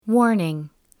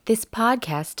Warning: this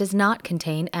podcast does not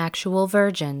contain actual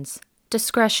virgins.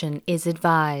 Discretion is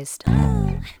advised.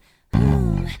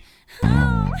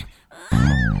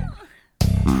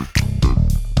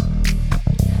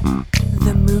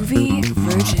 The movie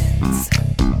Virgins.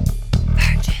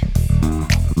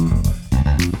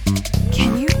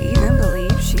 Can you even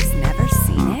believe she's never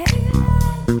seen it?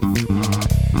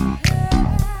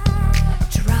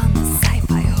 Drama,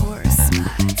 sci-fi, horror,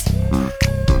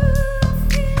 smut.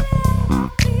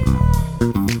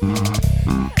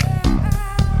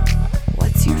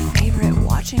 What's your favorite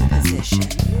watching position?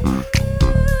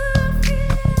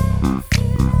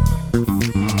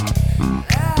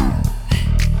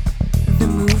 The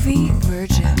movie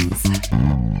Virgins.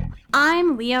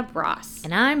 I'm Leah Bross,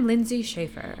 And I'm Lindsay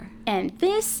Schaefer. and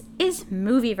this is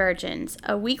Movie Virgins,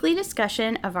 a weekly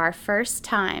discussion of our first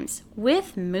times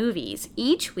with movies.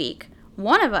 Each week,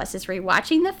 one of us is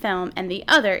rewatching the film and the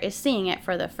other is seeing it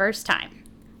for the first time.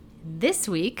 This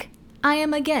week, I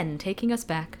am again taking us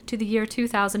back to the year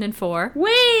 2004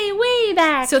 Way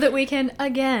back! so that we can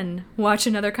again watch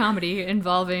another comedy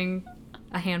involving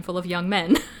a handful of young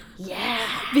men. yeah!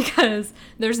 Because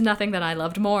there's nothing that I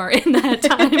loved more in that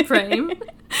time frame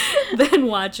than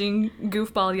watching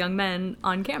goofball young men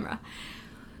on camera.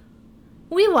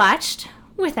 We watched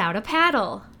Without a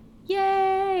Paddle,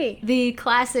 Yay! the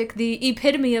classic, the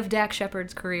epitome of Dak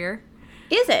Shepard's career.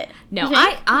 Is it? No, You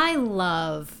think? I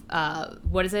love,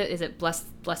 what is it? Is it Bless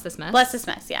This Mess? Bless This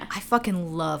Mess, yeah. I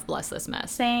fucking love Bless This Mess.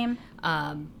 Same.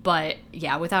 But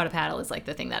yeah, Without a Paddle is like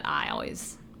the thing that I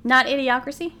always... Not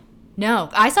Idiocracy? No,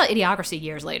 I saw Idiocracy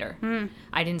years later.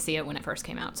 I didn't see it when it first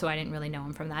came out, so I didn't really know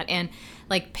him from that. And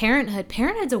like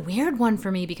Parenthood's a weird one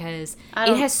for me because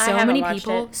it has I so haven't many watched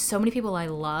people, it. so many people I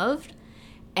loved,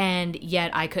 and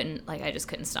yet I just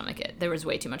couldn't stomach it. There was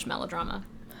way too much melodrama.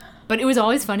 But it was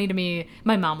always funny to me.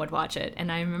 My mom would watch it,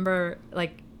 and I remember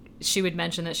like she would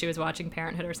mention that she was watching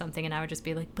Parenthood or something, and I would just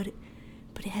be like, but it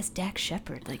has Dak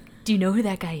Shepard. Like, do you know who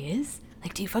that guy is?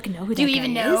 Like, do you fucking know who that guy is? Do you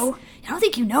even know? I don't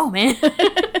think you know, man.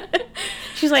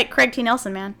 She's like, Craig T.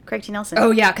 Nelson, man. Craig T. Nelson.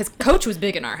 Oh, yeah, because Coach was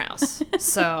big in our house.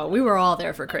 So we were all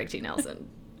there for Craig T. Nelson.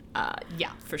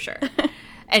 Yeah, for sure.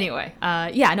 Anyway,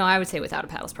 I would say Without a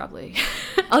Paddle is probably,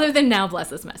 other than Now Bless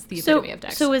This Mess, the epitome of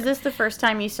Dex. So was this the first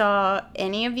time you saw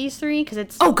any of these three? Because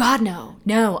it's... Oh, God, no.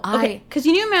 No, Okay, because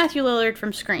you knew Matthew Lillard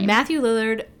from Scream. Matthew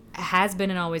Lillard has been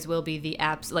and always will be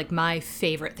my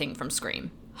favorite thing from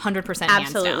Scream. 100% hands down.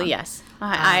 Absolutely, yes.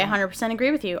 I 100%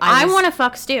 agree with you. I I was- want to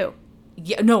fuck Stu.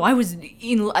 Yeah, no,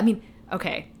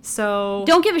 okay, so...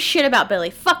 Don't give a shit about Billy.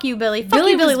 Fuck you, Billy. Fuck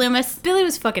you, Billy Loomis. Billy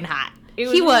was fucking hot. He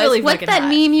was. Really What's fucking that hot.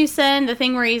 meme you sent? The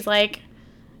thing where he's like,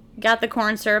 got the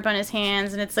corn syrup on his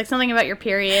hands, and it's like something about your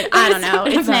period. I don't know.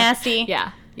 It's nasty.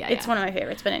 Yeah. It's one of my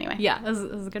favorites, but anyway. Yeah, that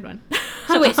was a good one.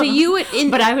 So wait, so you would...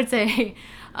 But I would say,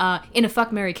 in a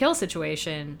fuck, marry, kill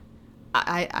situation,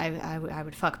 I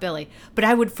would fuck Billy. But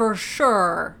I would for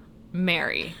sure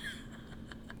marry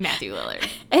Matthew Lillard.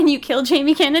 And you killed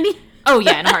Jamie Kennedy? Oh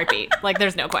yeah, in a heartbeat. Like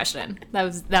there's no question. That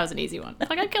was an easy one.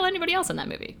 Like I'd kill anybody else in that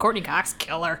movie. Courtney Cox,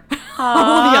 killer.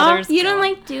 All the others. You don't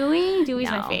kill. like Dewey?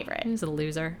 Dewey's No, my favorite. He was a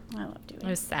loser. I love Dewey. It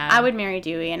was sad. I would marry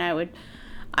Dewey, and I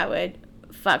would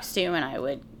fuck Stu, and I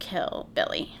would kill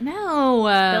Billy. No.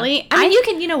 Billy, I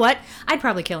mean, you know what? I'd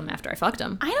probably kill him after I fucked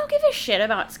him. I don't give a shit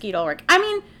about Skeet Ulrich. I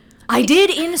mean, I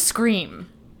did in Scream.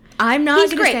 I'm not He's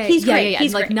gonna great. say He's yeah, great. Yeah, yeah.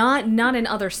 He's like great. not in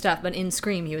other stuff, but in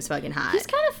Scream he was fucking hot. he's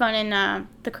kind of fun in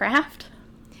The Craft.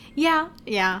 Yeah,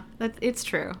 it's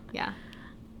true. Yeah.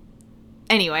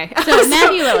 Anyway, So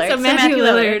Matthew Lillard. So So Matthew Matthew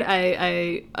Lillard, Lillard.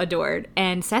 I adored,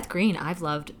 and Seth Green, I've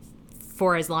loved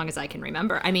for as long as I can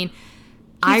remember. I mean, He's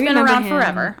I been remember around him,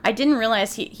 forever. I didn't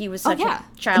realize he was Oh such yeah,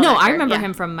 a child no, actor. I remember Yeah.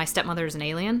 him from My Stepmother's an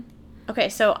Alien. Okay,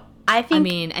 so I think... I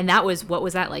mean, and that was what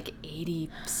was that like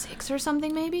 86 or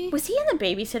something maybe? was he in the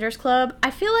Babysitter's Club?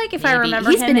 I feel like if I Maybe. remember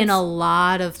He's him... been in it's- a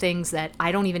lot of things that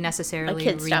I don't even necessarily Like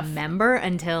kid stuff. remember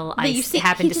until that I you see-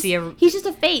 happen he to just- see a He's just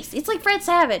a face. It's like Fred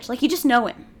Savage. Like, you just know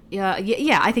him.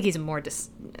 yeah. I think he's a more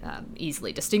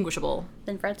easily distinguishable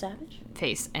Than Fred Savage.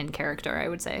 face and character, I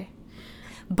would say.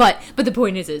 But the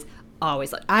point is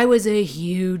always like I was a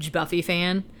huge Buffy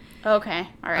fan. Okay,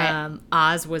 all right.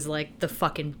 Oz was like the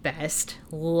fucking best.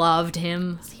 Loved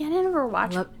him. See, I never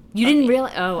watched... You didn't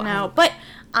realize? Oh No, but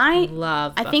I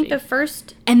love I think Buffy. the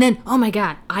first... And then, oh my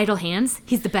God, Idle Hands.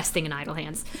 He's the best thing in Idle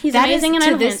Hands. He's That amazing is, in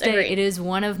Idle to this Hands, day, agreed. it is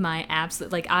one of my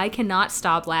absolute, like, I cannot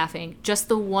stop laughing. Just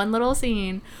the one little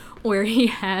scene where he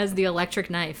has the electric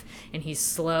knife and he's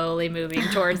slowly moving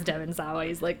towards Devon Sawa.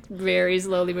 He's, like, very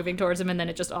slowly moving towards him, and then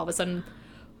it just all of a sudden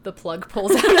the plug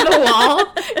pulls out of the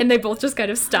wall, and they both just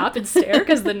kind of stop and stare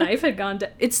because the knife had gone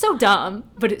down. It's so dumb,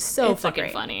 but it's so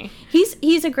fucking funny.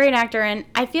 He's a great actor, and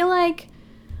I feel like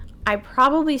I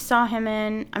probably saw him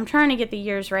in, I'm trying to get the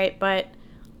years right, but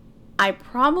I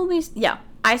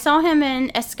saw him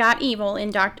in as Scott Evil in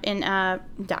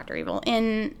Dr. Evil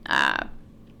in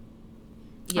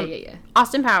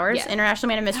Austin Powers, International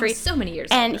Man of Mystery. So many years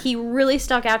and later. he really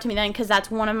stuck out to me then because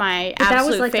that's one of my But absolute that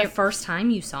was like favorite. the first time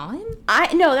you saw him?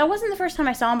 No, that wasn't the first time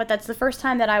I saw him, but that's the first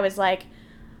time that I was like,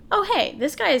 oh hey,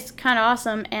 this guy is kind of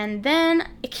awesome. And then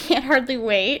I Can't Hardly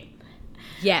Wait.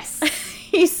 Yes.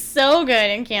 He's so good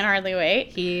and Can't Hardly Wait.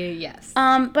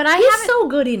 But He's so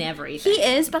good in everything. He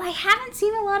is, but I haven't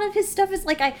seen a lot of his stuff.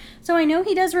 So I know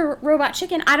he does Robot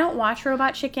Chicken. I don't watch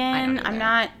Robot Chicken. I don't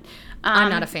either. I'm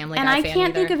not a Family Guy fan. And I can't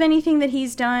either. think of anything that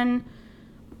he's done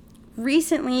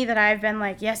recently that I've been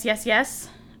like, yes, yes, yes.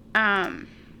 I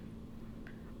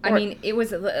mean, it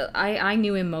was, I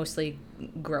knew him mostly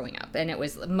growing up, and it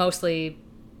was mostly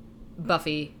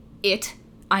Buffy, It.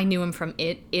 I knew him from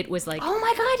It. It was like, oh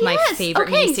my god, my yes. favorite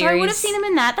Okay, miniseries. so I would have seen him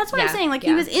in that. That's what I'm saying. Like,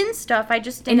 he was in stuff. I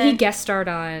just didn't. And he guest starred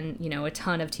on, a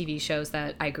ton of TV shows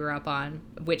that I grew up on,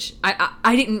 which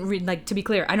I didn't to be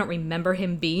clear, I don't remember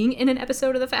him being in an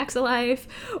episode of The Facts of Life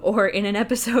or in an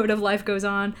episode of Life Goes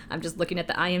On. I'm just looking at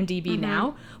the IMDb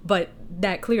now, but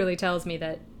that clearly tells me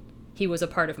that he was a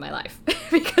part of my life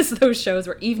because those shows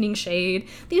were Evening Shade.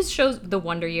 These shows, The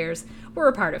Wonder Years, were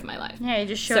a part of my life. Yeah, he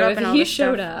just showed up in all he this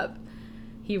showed stuff. up,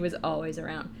 he was always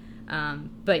around.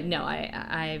 But no,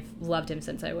 I've loved him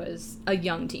since I was a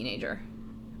young teenager.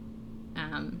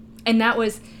 And that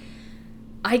was,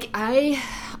 I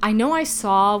know I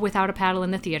saw Without a Paddle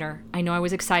in the theater. I know I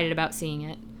was excited about seeing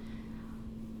it.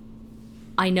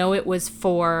 I know it was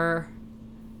for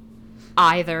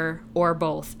either or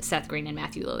both Seth Green and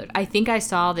Matthew Lillard. I think I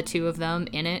saw the two of them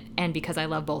in it, and because I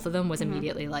love both of them, was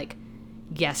immediately like,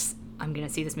 yes, I'm going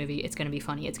to see this movie. It's going to be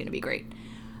funny. It's going to be great.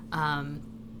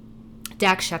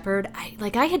 Dax Shepard,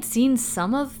 I had seen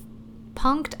some of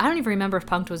Punk'd. I don't even remember if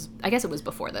Punk'd was, I guess it was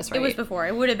before this, right? It was before.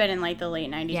 It would have been in like the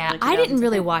late 90s. Yeah, I didn't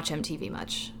really watch MTV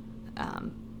much.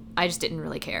 I just didn't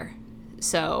really care.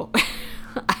 So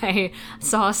I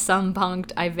saw some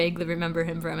Punk'd. I vaguely remember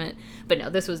him from it. But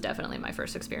no, this was definitely my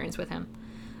first experience with him.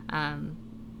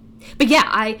 But yeah,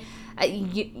 I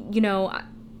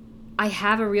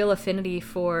have a real affinity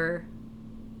for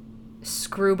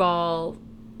screwball,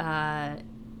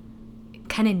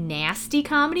 kind of nasty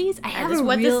comedies. I have a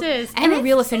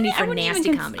real affinity for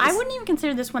nasty comedies. I wouldn't even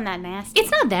consider this one that nasty.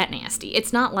 It's not that nasty.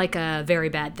 It's not like a Very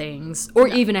Bad Things or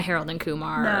even a Harold and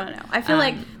Kumar. No. I feel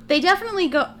like they definitely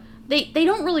go. They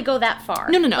don't really go that far.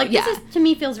 No. Like this is, to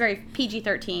me, feels very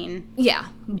PG-13. Yeah,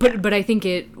 but I think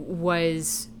it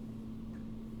was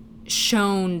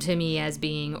shown to me as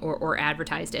being or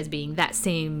advertised as being that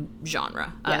same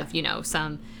genre of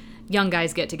some young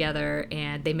guys get together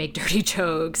and they make dirty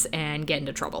jokes and get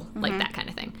into trouble, like that kind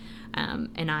of thing.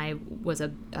 And I was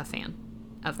a fan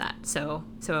of that. So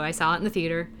I saw it in the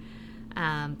theater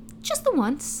just the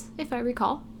once, if I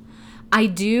recall. I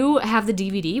do have the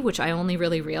DVD, which I only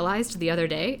really realized the other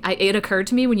day. It occurred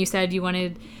to me when you said you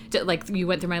wanted to, you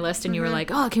went through my list and you were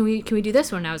like, oh, can we do this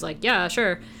one? And I was like, yeah,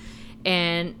 sure.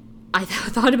 And I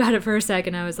thought about it for a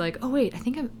second. I was like, oh, wait, I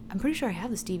think I'm pretty sure I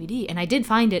have this DVD. And I did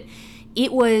find it.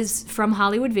 It was from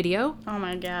Hollywood Video. Oh,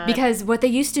 my God. Because what they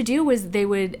used to do was they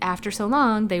would, after so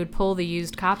long, they would pull the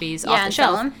used copies off the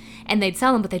shelf. And they'd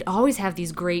sell them, but they'd always have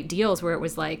these great deals where it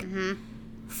was like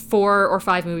 4 or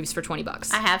 5 movies for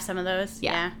 $20. I have some of those.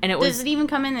 Yeah. And does it even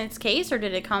come in its case, or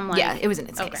did it come like? Yeah, it was in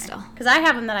its case still. Because I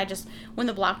have them that when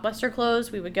the Blockbuster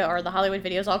closed, we would go, or the Hollywood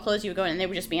Videos all closed, you would go in and they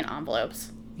would just be in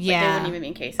envelopes. Yeah. Like, they wouldn't even be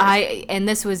in cases. And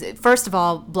this was, first of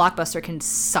all, Blockbuster can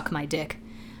suck my dick.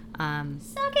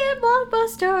 Suck it,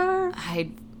 Blockbuster.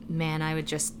 I would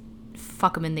just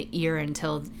fuck them in the ear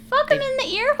until fuck them in the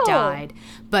ear hole. Died.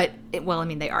 But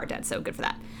they are dead, so good for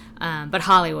that. But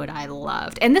Hollywood I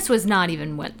loved, and this was not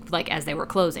even as they were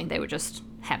closing. They would just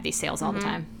have these sales all the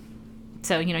time.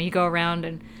 So you go around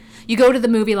and you go to the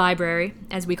movie library,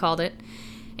 as we called it,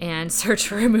 and search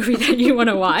for a movie that you want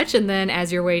to watch, and then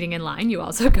as you're waiting in line, you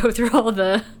also go through all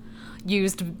the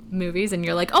used movies, and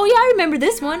you're like, oh yeah, I remember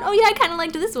this one. Oh yeah, I kind of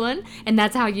liked this one. And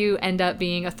that's how you end up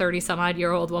being a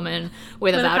 30-some-odd-year-old woman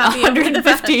with about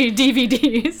 150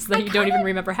 DVDs that you don't even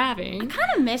remember having. I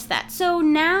kind of miss that. So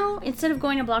now, instead of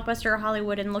going to Blockbuster or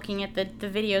Hollywood and looking at the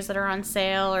videos that are on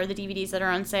sale, or the DVDs that are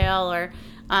on sale, or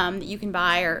that you can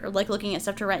buy, or looking at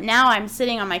stuff to rent, now I'm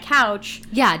sitting on my couch.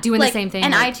 Yeah, doing the same thing.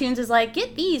 And iTunes is like,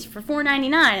 get these for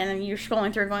 $4.99, and then you're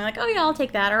scrolling through and going like, oh yeah, I'll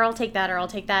take that, or I'll take that, or I'll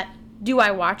take that. Do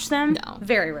I watch them? No.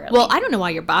 Very rarely. Well, I don't know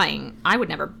why you're buying. I would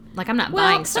never, like, I'm not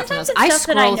buying stuff from sometimes those. it's I stuff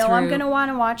that I know I'm through- going to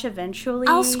want to watch eventually.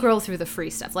 I'll scroll through the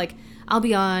free stuff. Like, I'll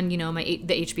be on, the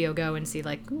HBO Go and see,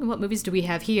 like, what movies do we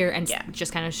have here? And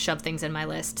just kind of shove things in my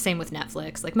list. Same with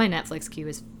Netflix. Like, my Netflix queue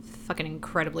is fucking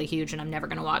incredibly huge, and I'm never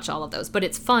going to watch all of those. But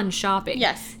it's fun shopping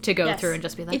to go through and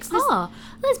just be like,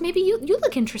 Liz, maybe you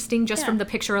look interesting just from the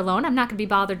picture alone. I'm not going to be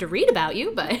bothered to read about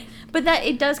you, but... But that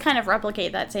it does kind of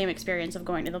replicate that same experience of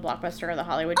going to the Blockbuster or the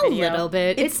Hollywood Video. A little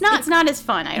bit. It's not as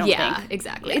fun, I don't think. Yeah,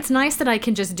 exactly. Yeah. It's nice that I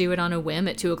can just do it on a whim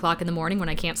at 2 o'clock in the morning when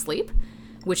I can't sleep,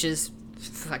 which is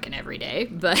fucking every day,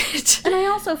 but... And I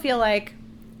also feel like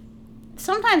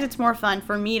sometimes it's more fun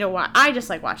for me to watch. I just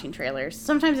like watching trailers.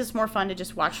 Sometimes it's more fun to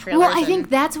just watch trailers. Well, I think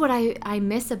that's what I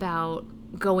miss about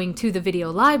going to the video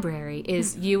library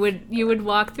is you would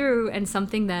walk through and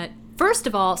something that... First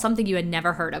of all, something you had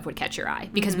never heard of would catch your eye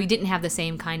because we didn't have the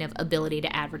same kind of ability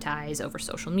to advertise over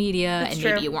social media, and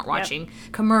maybe you weren't watching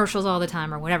commercials all the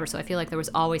time or whatever. So I feel like there was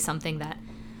always something that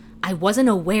I wasn't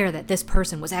aware that this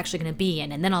person was actually going to be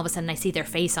in, and then all of a sudden I see their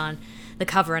face on the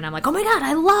cover and I'm like, oh my god,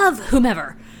 I love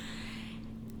whomever.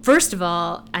 First of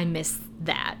all, I miss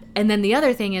that. And then the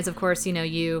other thing is, of course,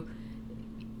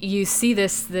 you see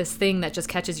this thing that just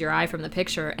catches your eye from the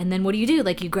picture, and then what do?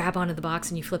 Like, you grab onto the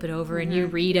box and you flip it over and you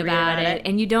read about it.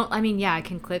 And you don't, I mean, yeah, I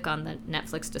can click on the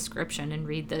Netflix description and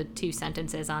read the 2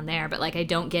 sentences on there, but, like, I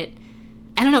don't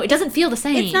know, it doesn't feel the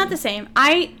same. It's not the same.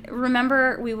 I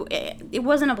remember it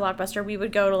wasn't a Blockbuster. We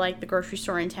would go to, like, the grocery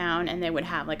store in town, and they would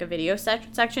have, like, a video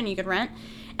section you could rent.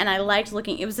 And I liked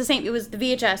looking. It was the same. It was the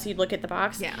VHS. You'd look at the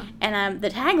box. Yeah. And the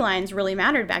taglines really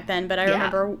mattered back then. But I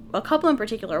remember a couple in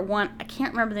particular. One, I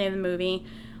can't remember the name of the movie,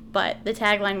 but the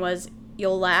tagline was,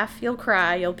 "You'll laugh, you'll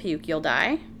cry, you'll puke, you'll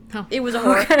die." Oh. It was a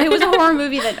horror. It was a horror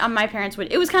movie that my parents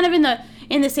would. It was kind of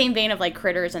in the same vein of like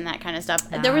Critters and that kind of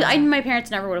stuff. My parents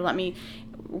never would have let me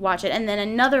watch it. And then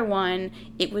another one,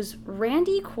 it was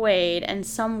Randy Quaid and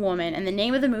some woman, and the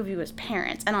name of the movie was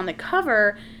Parents. And on the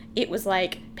cover, it was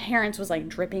like Parents was like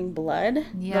dripping blood.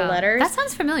 Yeah, the letters. That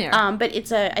sounds familiar. But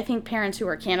it's I think parents who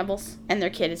are cannibals, and their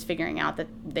kid is figuring out that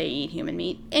they eat human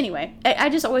meat. Anyway, I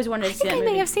just always wanted to see that movie.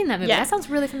 I may have seen that movie. Yeah. That sounds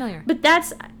really familiar. But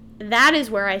that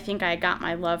is where I think I got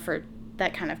my love for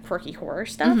that kind of quirky horror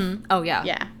stuff. Mm-hmm. Oh, yeah.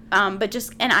 Yeah.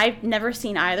 And I've never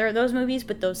seen either of those movies,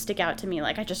 but those stick out to me.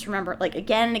 Like, I just remember, like,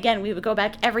 again and again, we would go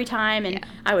back every time, and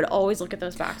I would always look at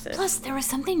those boxes. Plus, there was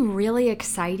something really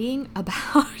exciting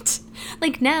about,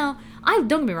 like, now, don't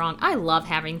get me wrong, I love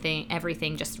having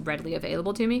everything just readily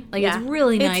available to me. Like, it's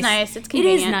really nice. It's nice. It's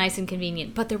convenient. It is nice and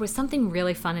convenient. But there was something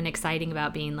really fun and exciting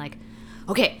about being like,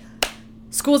 okay,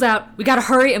 school's out, we gotta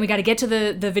hurry, and we gotta get to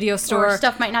the video store. Or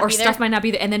stuff might not be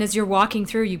there. And then as you're walking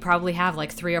through, you probably have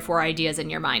like 3 or 4 ideas in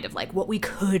your mind of like what we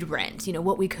could rent,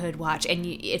 what we could watch. And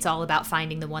it's all about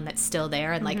finding the one that's still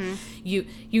there. And like, you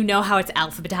know how it's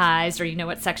alphabetized, or you know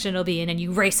what section it'll be in, and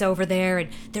you race over there, and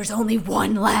there's only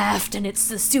one left, and it's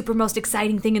the super most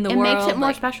exciting thing in the world. It makes it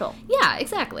more special. Yeah,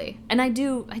 exactly. And I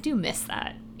do miss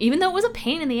that. Even though it was a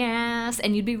pain in the ass,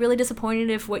 and you'd be really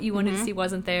disappointed if what you wanted to see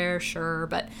wasn't there, sure.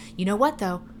 But you know what,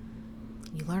 though?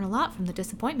 You learn a lot from the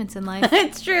disappointments in life.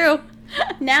 It's true.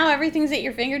 Now everything's at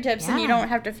your fingertips, and you don't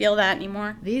have to feel that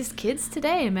anymore. These kids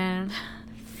today, man.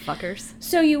 Fuckers.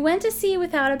 So you went to see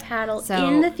Without a Paddle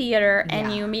in the theater,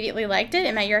 and you immediately liked it?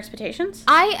 It met your expectations?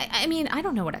 I mean, I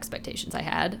don't know what expectations I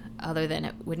had, other than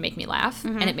it would make me laugh,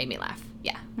 and it made me laugh.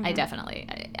 Yeah, I definitely,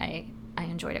 I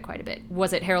enjoyed it quite a bit.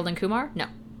 Was it Harold and Kumar? No.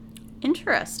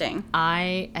 Interesting.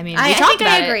 I mean, I think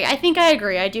I agree. I think I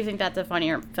agree. I do think that's a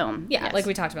funnier film. Yeah, yes. like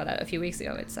we talked about that a few weeks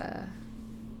ago. It's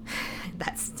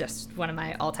that's just one of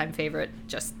my all-time favorite,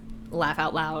 just laugh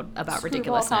out loud about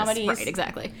ridiculousness. Comedies. Right,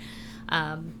 exactly.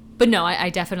 But no, I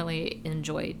definitely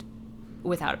enjoyed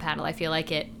Without a Paddle. I feel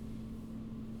like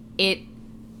it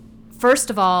first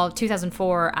of all,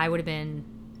 2004, I would have been,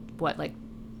 like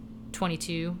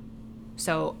 22?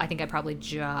 So I think I probably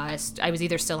I was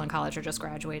either still in college or just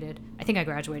graduated. I think I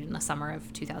graduated in the summer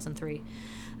of 2003.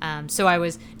 So I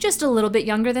was just a little bit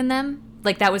younger than them.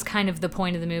 Like, that was kind of the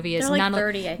point of the movie. Is they're like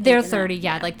 30, I think. They're 30,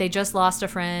 yeah. Like, they just lost a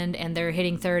friend, and they're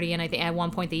hitting 30, and I think at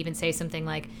one point they even say something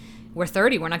like, we're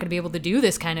 30, we're not going to be able to do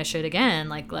this kind of shit again.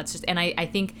 Like, let's just... And I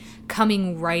think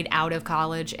coming right out of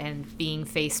college and being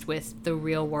faced with the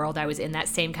real world, I was in that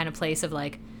same kind of place of,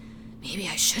 like, maybe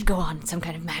I should go on some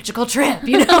kind of magical trip,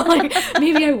 Like,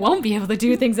 maybe I won't be able to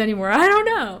do things anymore. I don't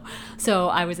know. So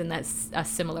I was in a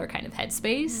similar kind of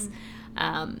headspace.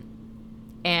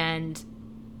 And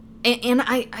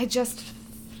I just,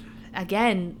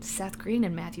 again, Seth Green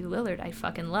and Matthew Lillard, I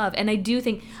fucking love. And I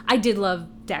did love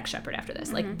Dax Shepard after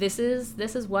this. Like, this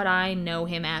is what I know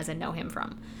him as and know him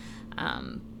from.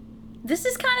 This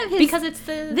is kind of his... Because it's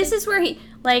the... This is where he,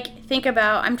 like, think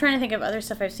about... I'm trying to think of other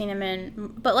stuff I've seen him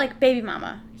in, but, like, Baby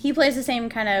Mama. He plays the same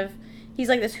kind of... He's,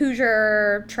 like, this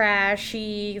Hoosier,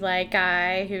 trashy, like,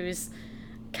 guy who's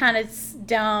kind of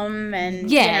dumb and,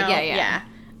 Yeah.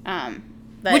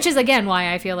 But, Which is, again,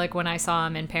 why I feel like when I saw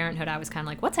him in Parenthood, I was kind of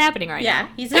like, what's happening right now?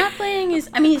 he's not playing his...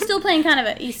 I mean, he's still playing kind of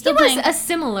a... He's still He was playing... a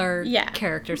similar Yeah.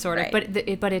 character, sort of,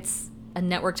 Right. but it's a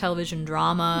network television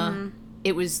drama. Mm-hmm.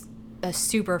 It was a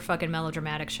super fucking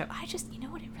melodramatic show. You know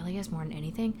what it really is more than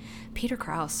anything? Peter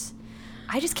Krause.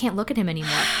 I just can't look at him anymore.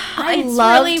 It's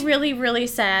really, really, really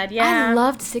sad, yeah. I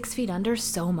loved 6 Feet Under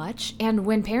so much, and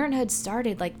when Parenthood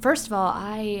started, like, first of all,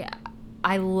 I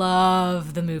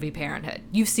love the movie Parenthood.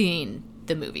 You've seen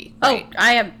the movie, right? Oh,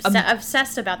 I am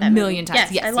obsessed about that million movie.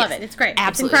 times. Yes, I love it. It's great.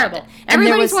 Absolutely It's incredible. loved it. And there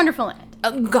Everybody's was- wonderful in it.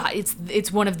 Oh, God,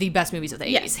 it's one of the best movies of the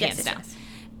 80s, Yes, hands down.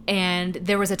 And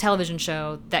there was a television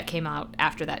show that came out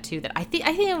after that too. That I think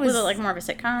it was. Was it like more of a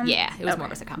sitcom? Yeah, it was more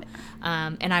of a sitcom.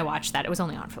 And I watched that. It was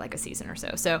only on for like a season or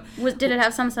so. So Did it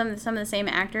have some of the same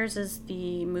actors as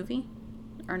the movie,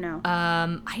 or no?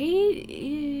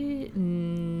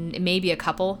 Maybe a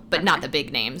couple, but not the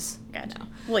big names. Gotcha. No.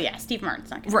 Well, yeah, Steve Martin's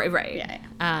not gonna. Right.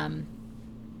 Yeah.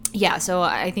 Yeah, so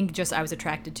I think just I was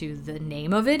attracted to the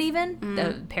name of it even, Mm-hmm.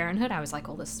 the Parenthood. I was like,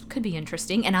 well, this could be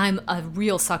interesting. And I'm a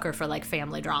real sucker for, like,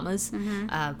 family dramas.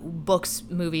 Mm-hmm. Books,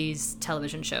 movies,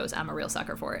 television shows. I'm a real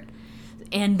sucker for it.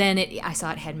 And then I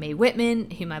saw it had Mae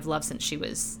Whitman, whom I've loved since she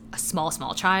was a small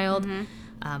child.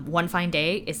 Mm-hmm. One Fine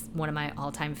Day is one of my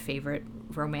all-time favorite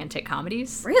romantic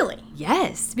comedies. Really?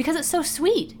 Yes, because it's so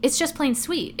sweet. It's just plain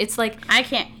sweet. It's like... I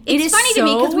can't. It It's is funny to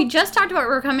me because so- we just talked about we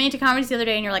were coming into comedies the other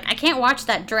day, and you're like, I can't watch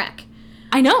that Drek.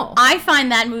 I know. I find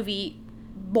that movie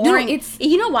boring. No, it's-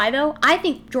 You know why though? I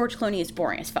think George Clooney is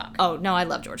boring as fuck. Oh, no, I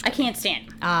love George Clooney. I can't stand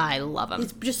him. I love him.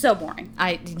 He's just so boring.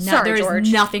 Sorry, there is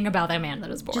George. nothing about that man that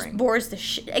is boring. Just bores the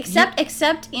shit.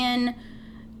 Except in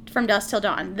From Dusk Till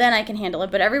Dawn. Then I can handle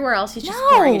it. But everywhere else, he's just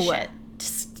boring as shit.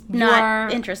 Just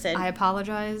not interested. I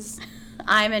apologize.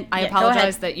 I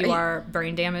Apologize that you are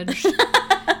brain damaged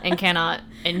and cannot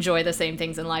enjoy the same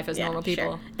things in life as normal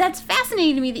people. Sure. That's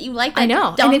fascinating to me that you like that I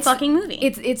know. dumb And it's- fucking movie.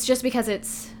 It's just because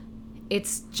it's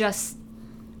just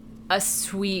a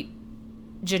sweet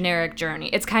generic journey.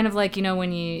 It's kind of like,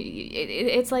 when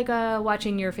it's like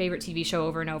watching your favorite TV show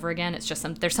over and over again. It's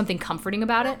just there's something comforting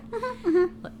about it.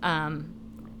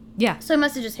 Yeah. So it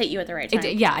must have just hit you at the right time.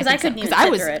 Yeah, because I couldn't even sit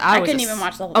through it. I couldn't even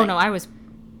watch the whole thing. Oh no, I was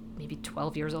maybe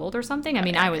 12 years old or something. I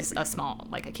mean, I was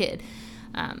a kid.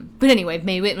 But anyway,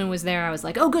 Mae Whitman was there. I was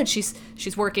like, oh, good, she's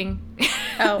working.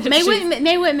 Oh, Mae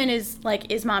Whitman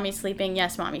is Mommy sleeping?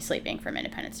 Yes, Mommy's sleeping from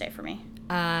Independence Day for me.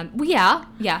 Well,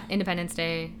 yeah, Independence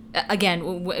Day.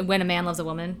 Again, When a Man Loves a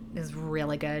Woman is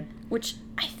really good. Which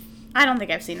I don't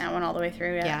think I've seen that one all the way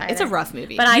through yet. Yeah, either. it's a rough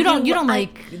movie. But you don't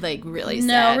like really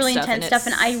sad really stuff, intense stuff,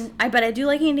 and but I do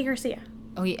like Andy Garcia.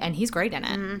 Oh, yeah, and he's great in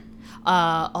it. Mm-hmm.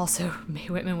 Also, Mae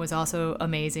Whitman was also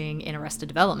amazing in Arrested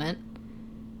Development.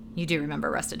 You do remember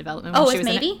Arrested Development? When Oh, she it's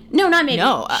was in it? Maybe? No, not Maybe.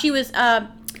 No, she was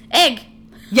Egg.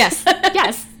 Yes,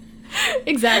 yes,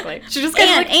 exactly. She just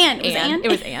kind of Anne. It was Anne? It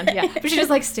was Anne. Yeah, but she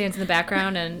just stands in the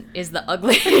background and is the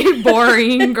ugly,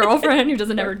 boring girlfriend who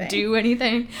doesn't ever do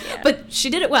anything. Yeah. But she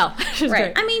did it well. She was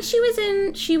Right. great. I mean,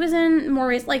 she was in more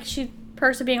ways,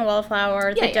 Perks of Being a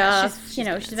Wallflower, The Duff.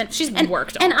 She's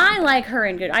worked on and it. I like her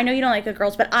in Good. I know you don't like Good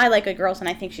Girls, but I like Good Girls, and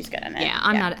I think she's good in it. Yeah,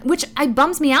 I'm not. Which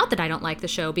bums me out that I don't like the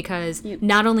show because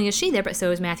not only is she there, but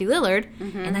so is Matthew Lillard,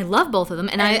 and I love both of them.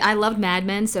 And I loved Mad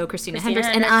Men, so Christina Hendricks,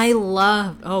 and I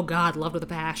loved with a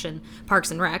passion, Parks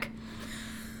and Rec.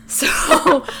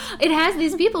 So it has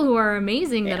these people who are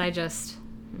amazing that I just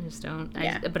don't.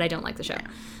 But I don't like the show. Yeah.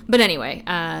 But anyway,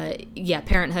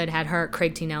 Parenthood had her,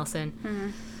 Craig T. Nelson. Mm-hmm.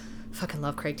 Fucking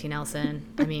love Craig T. Nelson.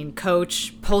 I mean,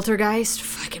 Coach, Poltergeist,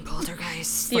 fucking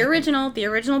Poltergeist. The original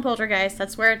Poltergeist.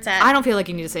 That's where it's at. I don't feel like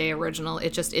you need to say original.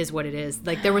 It just is what it is.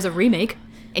 There was a remake,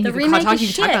 and you can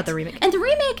talk about the remake. And the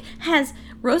remake has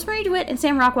Rosemary DeWitt and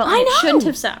Sam Rockwell. I know. It shouldn't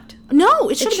have sucked. No,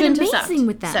 it should have been sucked. amazing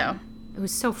with that. So it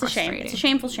was so frustrating. It's a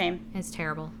shameful shame. It's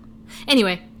terrible.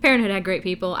 Anyway, Parenthood had great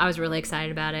people. I was really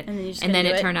excited about it. And then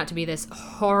it turned out to be this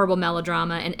horrible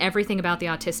melodrama, and everything about the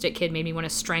autistic kid made me want to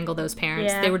strangle those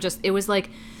parents. Yeah. They were just, it was like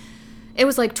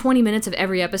 20 minutes of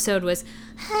every episode was,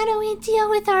 how do we deal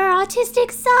with our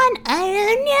autistic son?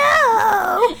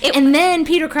 I don't know. And then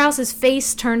Peter Krause's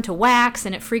face turned to wax,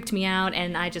 and it freaked me out,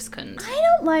 and I just couldn't. I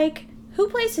don't like, who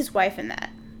plays his wife in that?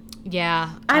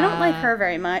 Yeah. I don't like her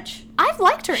very much. I've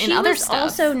liked her in other stuff. She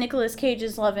was also Nicolas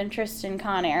Cage's love interest in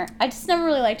Con Air. I just never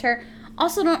really liked her.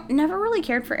 Also, never really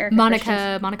cared for Erica Monica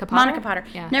Potter? Monica Potter.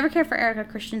 Yeah. Never cared for Erica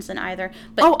Christensen either.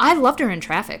 But Oh, I loved her in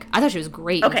Traffic. I thought she was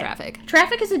great in Traffic.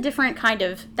 Traffic is a different kind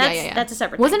of. That's a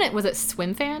separate thing. Wasn't it? Was it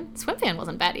Swim Fan? Swim Fan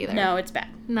wasn't bad either. No, it's bad.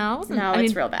 No, it wasn't. No,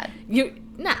 it's real bad.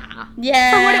 Nah.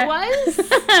 Yeah. For what it was?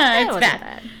 It's wasn't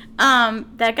bad.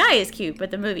 That guy is cute, but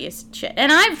the movie is shit.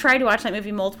 And I've tried to watch that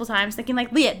movie multiple times, thinking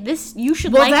like, Leah, you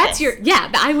should like this.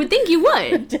 I would think you would.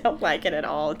 I don't like it at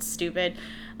all. It's stupid.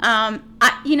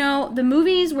 The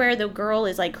movies where the girl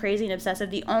is like crazy and obsessive,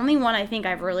 the only one I think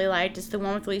I've really liked is the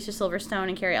one with Alicia Silverstone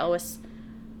and Carrie Elwes.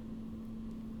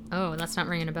 Oh, that's not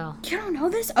ringing a bell. You don't know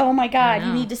this? Oh my god, you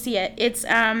know. need to see it. It's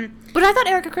But I thought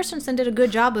Erica Christensen did a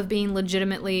good job of being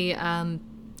legitimately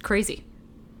crazy.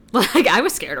 Like, I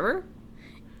was scared of her.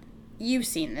 You've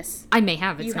seen this. I may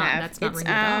have. That's not It's ringing a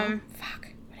bell. fuck.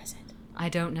 What is it? I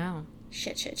don't know.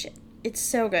 Shit. It's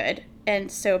so good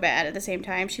and so bad at the same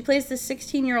time. She plays this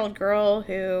 16-year-old girl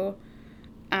who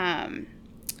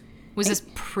Was this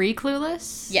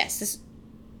pre-Clueless? yes,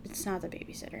 it's not The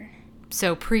Babysitter.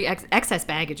 So Excess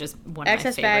Baggage is one of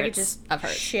Excess my Baggage favorites is of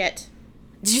hers. shit.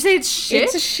 Did you say it's shit?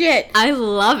 It's a shit. I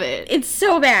love it. It's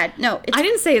so bad. No, I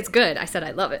didn't say it's good. I said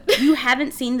I love it. you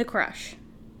haven't seen The Crush.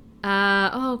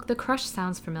 The Crush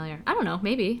sounds familiar. I don't know.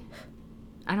 Maybe.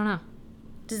 I don't know.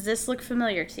 Does this look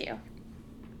familiar to you?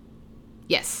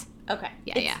 Yes. Okay.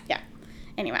 Yeah.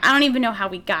 Anyway, I don't even know how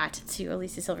we got to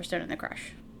Alicia Silverstone and The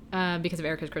Crush. Because of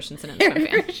Erica Christensen and Swim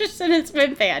Fan. Christensen and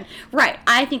Swim Fan. Right.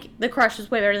 I think The Crush was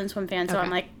way better than Swim Fan, so Okay.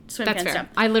 I'm like, Swim That's Fan fair. stuff.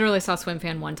 I literally saw Swim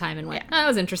Fan one time and went, that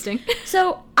was interesting.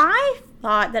 So I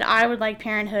thought that I would like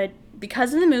Parenthood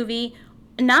because of the movie,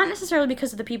 not necessarily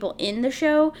because of the people in the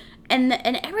show, and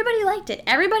everybody liked it.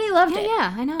 Everybody loved it.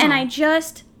 Yeah, I know. And I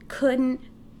just couldn't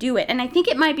do it. And I think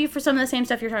it might be for some of the same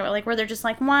stuff you're talking about, like where they're just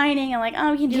like whining and like,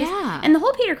 oh, we can do this. And the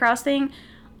whole Peter Krause thing,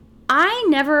 I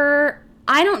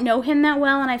don't know him that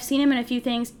well, and I've seen him in a few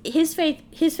things. His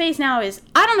face now is,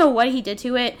 I don't know what he did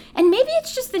to it, and maybe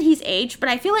it's just that he's aged, but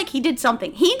I feel like he did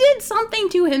something. He did something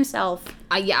to himself.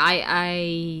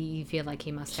 I feel like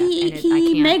he must have. I He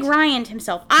can't. Meg Ryan'd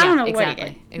himself. I don't know exactly, what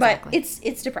he did, exactly. but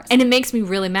it's depressing. And it makes me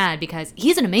really mad because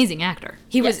he's an amazing actor.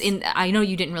 He was Yes. in. I know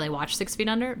you didn't really watch 6 Feet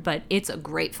Under, but it's a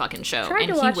great fucking show. Tried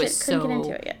and to watch he was it, couldn't get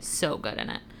into it yet. so good in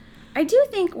it. I do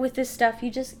think with this stuff,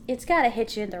 it's got to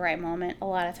hit you at the right moment a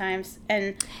lot of times.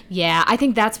 And Yeah, I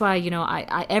think that's why,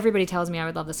 I everybody tells me I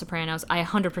would love The Sopranos. I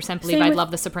 100% believe Same I'd with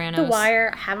love The Sopranos. The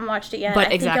Wire, I haven't watched it yet. But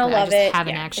I exactly, think I'll love I just it.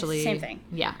 haven't Yeah, actually. it's the same thing.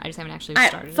 Yeah, I just haven't actually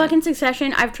started Fucking it.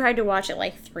 Succession, I've tried to watch it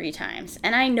like 3 times.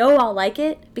 And I know I'll like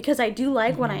it because I do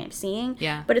like what I am seeing.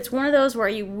 Yeah. But it's one of those where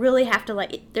you really have to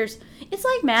like, it's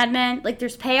like Mad Men. Like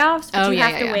there's payoffs, but you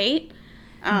have to wait.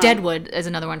 Deadwood is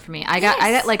another one for me. I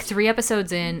got like 3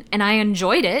 episodes in, and I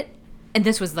enjoyed it. And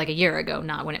this was like a year ago,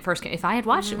 not when it first came. If I had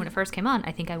watched it when it first came on,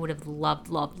 I think I would have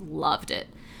loved it.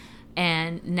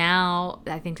 And now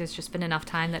I think there's just been enough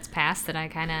time that's passed that I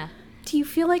kind of... Do you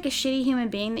feel like a shitty human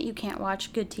being that you can't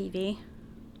watch good TV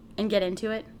and get into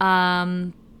it?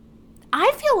 I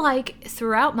feel like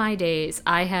throughout my days,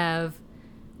 I have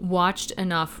watched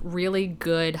enough really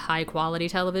good, high-quality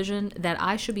television that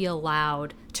I should be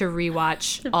allowed to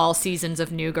rewatch all seasons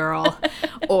of New Girl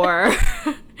or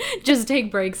just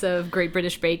take breaks of Great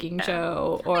British Baking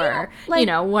Show or,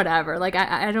 whatever. Like,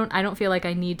 I don't feel like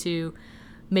I need to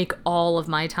make all of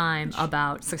my time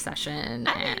about Succession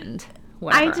and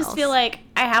whatever I just else. feel like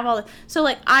I have all the... So,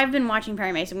 like, I've been watching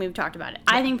Perry Mason. We've talked about it.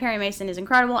 I think Perry Mason is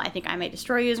incredible. I think I May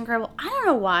Destroy You is incredible. I don't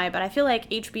know why, but I feel like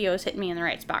HBO is hitting me in the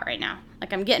right spot right now.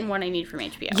 Like, I'm getting what I need from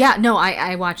HBO. Yeah, no,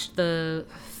 I watched the...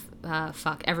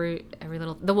 every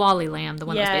little... The Wally Lamb, the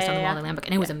one that was based on the Wally Lamb book,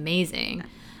 and it was amazing.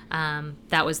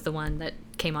 That was the one that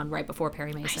came on right before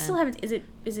Perry Mason. I still haven't... Is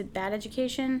it Bad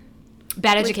Education?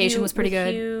 Bad Education was pretty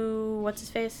good. Hugh, what's his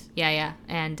face? Yeah.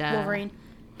 And... Wolverine.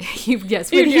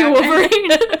 Yes, with Hugh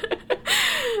Wolverine.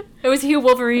 It was Hugh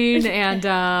Wolverine and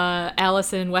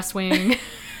Allison West Wing.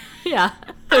 Yeah,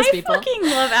 those people. I fucking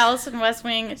love Allison West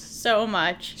Wing so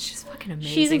much. She's fucking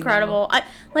amazing. She's incredible.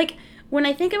 When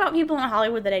I think about people in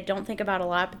Hollywood that I don't think about a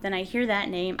lot, but then I hear that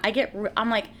name, I'm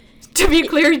like... To be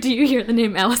clear, do you hear the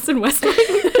name Allison West Wing?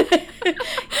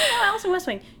 Allison West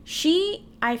Wing. She,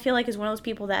 I feel like, is one of those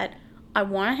people that I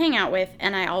want to hang out with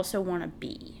and I also want to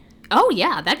be. Oh,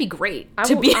 yeah, that'd be great.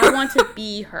 I want to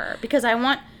be her because I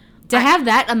want... To have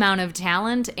that amount of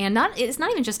talent, and it's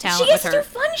not even just talent She gets with to her. do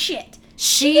fun shit.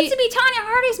 She gets to be Tanya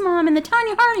Hardy's mom in the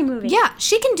Tanya Hardy movie. Yeah,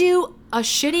 she can do a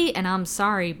shitty, and I'm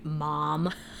sorry,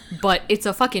 Mom, but it's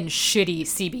a fucking shitty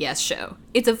CBS show.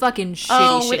 It's a fucking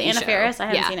shitty, with shitty Anna show. Faris? I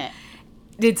haven't seen it.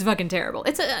 It's fucking terrible.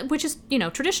 It's which is,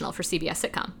 traditional for CBS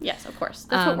sitcom. Yes, of course.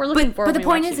 That's what we're looking for. But the when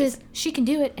we point watch is she can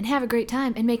do it and have a great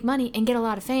time and make money and get a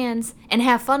lot of fans and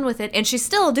have fun with it. And she's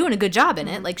still doing a good job in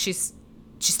it. Like, she's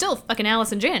still fucking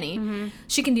Allison Janney. Mm-hmm.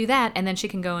 She can do that, and then she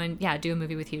can go and, do a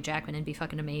movie with Hugh Jackman and be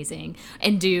fucking amazing.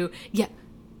 And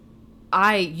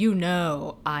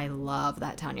I love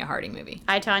that Tanya Harding movie.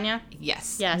 I, Tanya?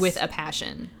 Yes. Yes. With a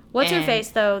passion. What's her And- face,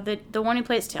 though? The one who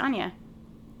plays Tanya.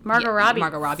 Margot Robbie.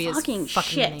 Margot Robbie is fucking fucking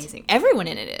shit. amazing. Everyone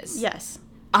in it is. Yes.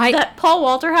 I That Paul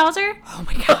Walter-Hauser? Oh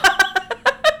my god.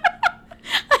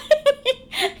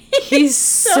 He's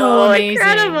so amazing.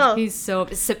 incredible.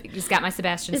 He's got my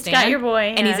Sebastian It's Stan. got your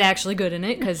boy, And he's yeah. actually good in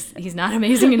it because he's not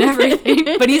amazing in everything,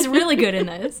 but he's really good in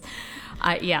this.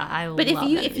 I But love that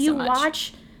if movie you so much.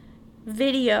 watch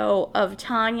video of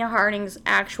Tanya Harding's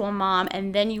actual mom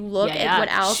and then you look Yeah, at what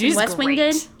Alison she's Westwing great.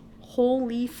 did,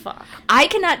 holy fuck. I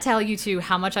cannot tell you too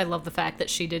how much I love the fact that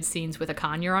she did scenes with a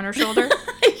conure on her shoulder.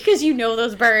 Because you know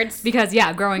those birds. Because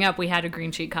growing up we had a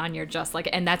green cheek conure just like,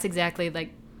 and that's exactly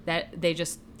like that. They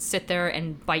just sit there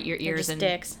and bite your ears just and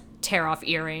dicks. tear off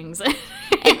earrings.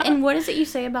 And what is it you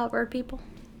say about bird people?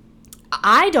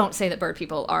 I don't say that bird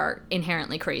people are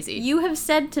inherently crazy. You have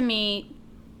said to me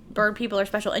bird people are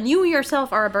special, and you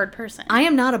yourself are a bird person. I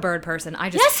am not a bird person. I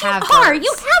just Yes, have you are. birds.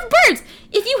 You have birds.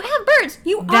 If you have birds,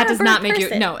 you are That a does bird not make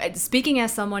person. you. No, speaking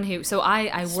as someone who. So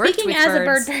I worked Speaking with as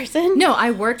birds. a bird person. No,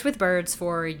 I worked with birds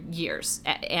for years.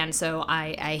 And so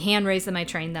I hand raised them, I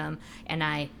trained them, and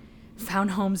I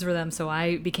found homes for them, so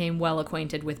I became well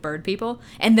acquainted with bird people.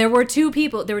 And there were two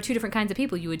different kinds of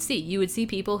people you would see. You would see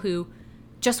people who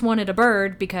just wanted a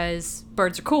bird because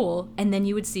birds are cool, and then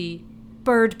you would see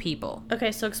bird people.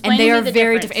 Okay, so explain And they to me are the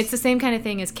very difference. different. It's the same kind of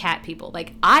thing as cat people.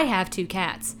 Like, I have 2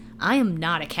 cats. I am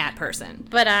not a cat person.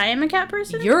 But I am a cat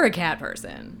person? You're a cat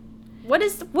person. What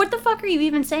the fuck are you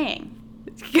even saying?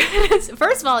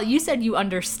 First of all, you said you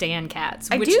understand cats,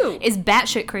 I which do. is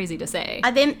batshit crazy to say.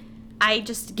 I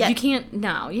just get You can't.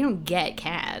 No, you don't get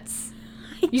cats.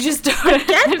 You just don't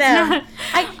get them. not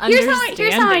Here's how I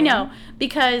understanding. know.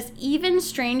 Because even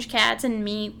strange cats and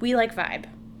me, we like vibe.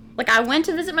 Like, I went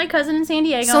to visit my cousin in San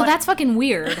Diego. So that's fucking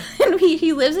weird. and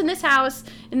he lives in this house,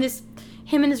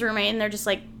 him and his roommate, and they're just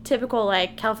like typical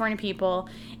like California people.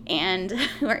 And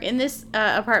we're in this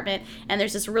apartment, and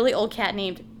there's this really old cat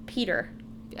named Peter.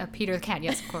 Peter the cat,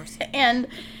 yes, of course. And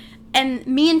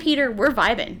me and Peter, we're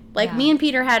vibing. Like, Yeah. me and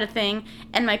Peter had a thing,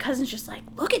 and my cousin's just like,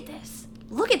 look at this.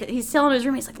 Look at this. He's telling his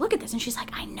roommate, he's like, look at this. And she's like,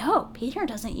 I know. Peter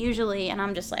doesn't usually. And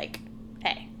I'm just like,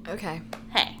 hey. Okay.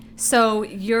 So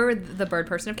you're the bird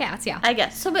person of cats, yeah. I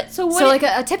guess. So what? So like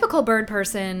a typical bird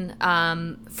person,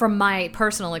 from my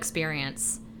personal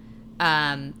experience,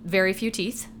 very few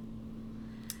teeth.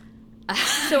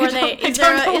 So are they? Is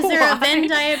there a Venn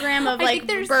diagram of I like think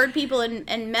there's- bird people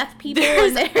and meth people?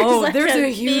 And there's There's like a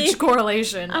huge big-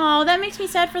 correlation. Oh, that makes me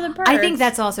sad for the birds. I think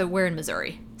that's also, we're in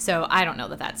Missouri, so I don't know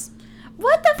that that's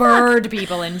what the bird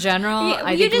people in general. fuck.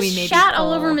 I You think we just maybe shat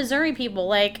all over pull- Missouri people.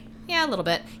 Like, Yeah, a little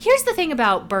bit. Here's the thing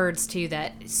about birds too,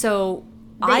 that so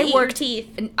they eat your teeth.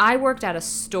 and I worked at a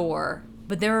store,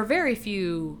 but there are very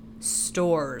few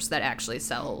stores that actually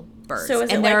sell birds. So is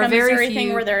it and like there a are very Missouri few,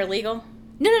 thing where they're illegal?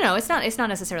 No. It's not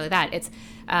necessarily that. It's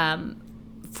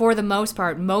for the most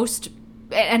part,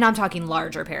 and I'm talking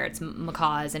larger parrots,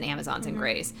 macaws and Amazons and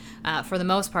grays. For the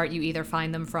most part, you either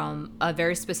find them from a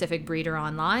very specific breeder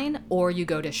online, or you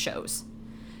go to shows.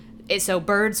 So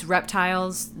birds,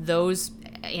 reptiles, those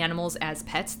animals as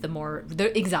pets, they're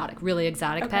exotic, really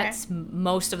exotic Okay. pets.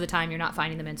 Most of the time, you're not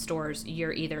finding them in stores.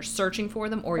 You're either searching for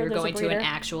them, or you're there's a going to an breeder.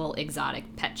 actual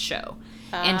exotic pet show.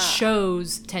 And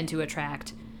shows tend to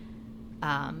attract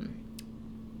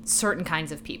certain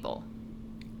kinds of people.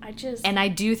 And I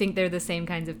do think they're the same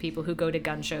kinds of people who go to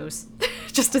gun shows,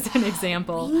 just as an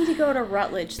example. You need to go to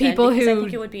Rutledge People then, because I who-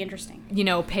 think it would be interesting.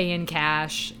 Pay in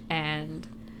cash and...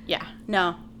 Yeah.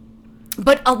 No.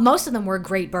 But most of them were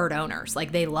great bird owners.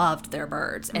 Like, they loved their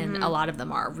birds, and a lot of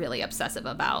them are really obsessive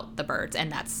about the birds,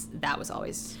 and that was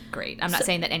always great. I'm not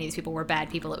saying that any of these people were bad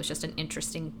people. It was just an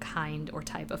interesting kind or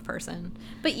type of person.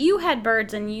 But you had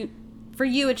birds, and for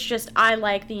you, it's just I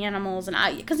like the animals,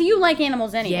 and because you like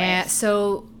animals anyway. Yeah,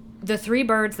 so the 3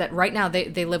 birds that right now,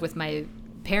 they live with my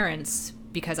parents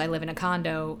because I live in a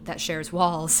condo that shares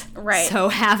walls. Right. So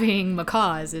having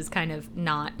macaws is kind of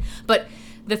not. But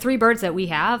the 3 birds that we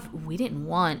have, we didn't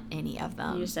want any of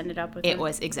them. You just ended up with It them.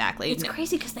 was exactly. It's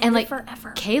crazy because they and live like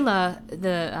forever.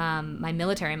 Kayla, my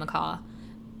military macaw,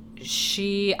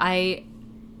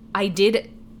 I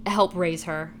did help raise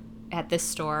her at this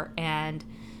store, and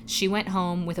she went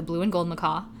home with a blue and gold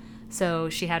macaw, So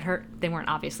she had her, they weren't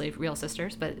obviously real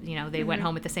sisters, but, you know, they went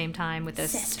home at the same time with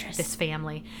Sisters. this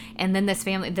family. And then this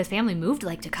family moved,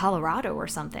 like, to Colorado or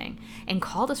something and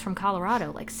called us from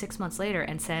Colorado, like, 6 months later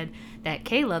and said that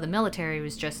Kayla, the military,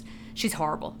 was just, she's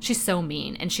horrible. She's so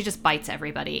mean, and she just bites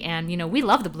everybody. And, you know, we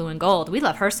love the blue and gold. We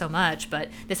love her so much, but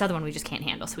this other one we just can't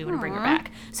handle, so we want to bring her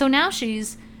back. So now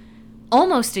she's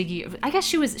almost a year. I guess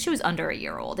she was under a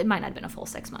year old. It might not have been a full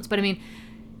 6 months, but I mean,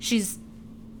 she's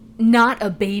not a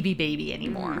baby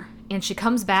anymore. And she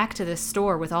comes back to this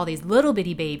store with all these little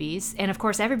bitty babies, and of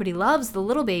course everybody loves the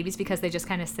little babies because they just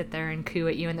kind of sit there and coo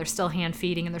at you, and they're still hand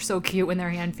feeding, and they're so cute when they're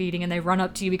hand feeding, and they run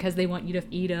up to you because they want you to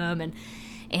eat them.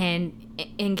 And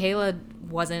Kayla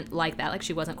wasn't like that. Like,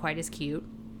 she wasn't quite as cute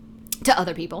to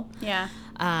other people. Yeah.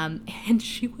 And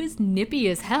she was nippy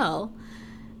as hell,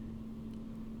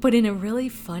 but in a really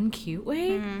fun, cute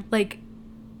way. Like,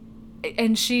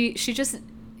 and she just,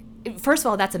 first of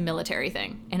all, that's a military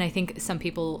thing. And I think some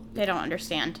people, They don't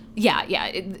understand. yeah,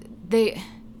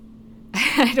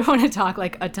 I don't want to talk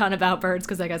like a ton about birds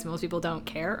because I guess most people don't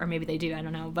care, or maybe they do, I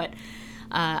don't know. But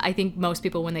I think most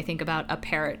people, when they think about a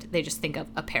parrot, they just think of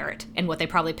a parrot. And what they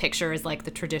probably picture is like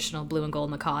the traditional blue and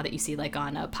gold macaw that you see like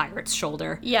on a pirate's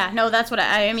shoulder. Yeah, no, that's what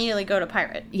I immediately go to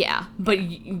pirate. Yeah, but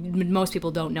most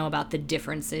people don't know about the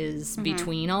differences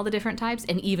between all the different types.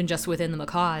 And even just within the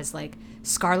macaws, like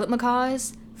scarlet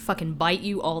macaws fucking bite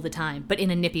you all the time, but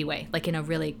in a nippy way, like in a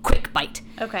really quick bite.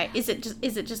 Okay, is it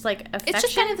just like affection? It's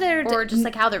just kind of their, or just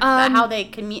like how they're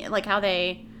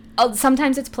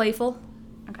sometimes it's playful.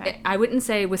 Okay. I wouldn't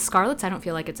say with scarlets, I don't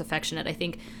feel like it's affectionate.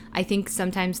 I think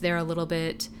sometimes they're a little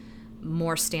bit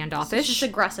more standoffish. It's just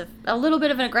aggressive. A little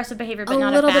bit of an aggressive behavior, but a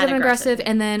not little a bad bit of aggressive.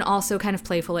 and then also kind of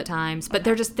playful at times. But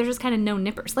they're just kind of no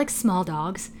nippers, like small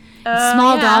dogs.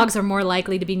 Yeah. Dogs are more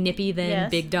likely to be nippy than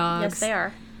big dogs. Yes, they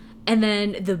are. And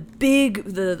then the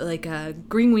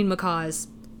green-winged macaws,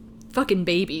 fucking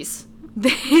babies.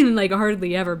 They like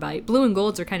hardly ever bite. Blue and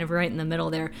golds are kind of right in the middle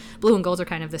there. Blue and golds are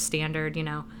kind of the standard, you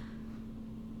know,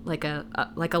 like a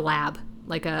lab,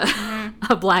 like a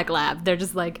a black lab. They're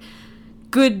just like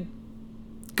good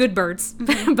birds,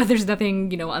 but there's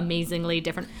nothing, you know, amazingly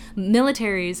different.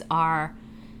 Militaries are,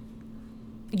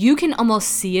 you can almost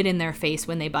see it in their face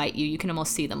when they bite you. You can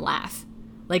almost see them laugh.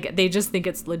 Like, they just think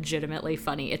it's legitimately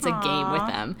funny. It's a game with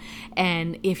them.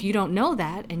 And if you don't know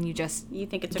that and you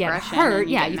think it's get aggression hurt, and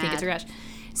you get you think mad. it's aggression.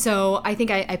 So I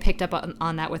think I picked up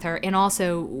on that with her. And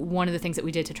also, one of the things that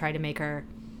we did to try to make her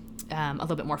a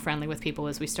little bit more friendly with people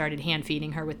is we started hand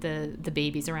feeding her with the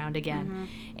babies around again.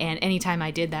 And anytime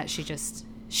I did that,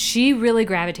 she really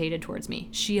gravitated towards me.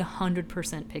 She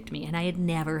 100% picked me. And I had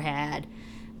never had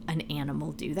an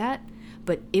animal do that.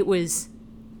 But it was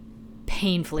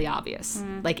painfully obvious.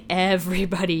 Like,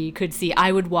 everybody could see.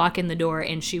 I would walk in the door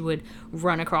and she would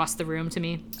run across the room to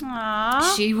me.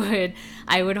 Aww.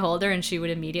 I would hold her and she would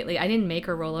immediately, I didn't make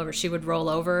her roll over. She would roll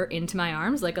over into my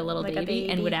arms like a little baby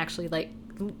and would actually like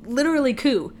literally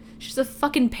coo. She's a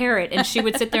fucking parrot, and she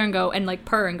would sit there and go and like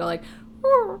purr and go like,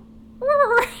 it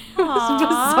was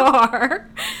bizarre.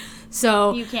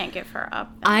 So You can't give her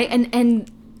up.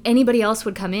 and anybody else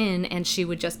would come in and she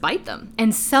would just bite them.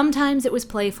 And sometimes it was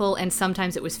playful and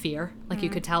sometimes it was fear. Like, you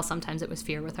could tell sometimes it was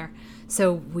fear with her.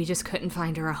 So we just couldn't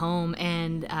find her a home.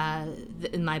 And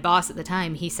my boss at the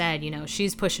time, he said, you know,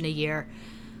 she's pushing a year.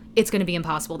 It's going to be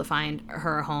impossible to find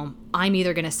her a home. I'm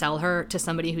either going to sell her to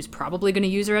somebody who's probably going to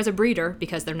use her as a breeder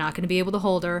because they're not going to be able to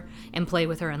hold her and play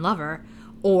with her and love her,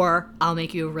 or I'll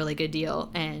make you a really good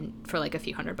deal, and for like a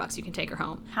few $100 you can take her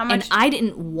home. How much? And I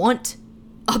didn't want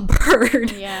a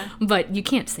bird. Yeah. But you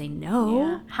can't say no.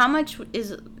 Yeah. How much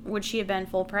would she have been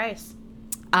full price?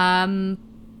 Around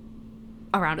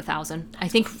 1,000. I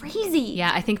think. Crazy.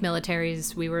 Yeah, I think militaries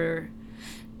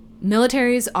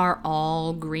are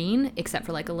all green except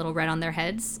for like a little red on their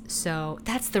heads. So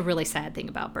that's the really sad thing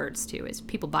about birds too, is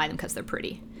people buy them because they're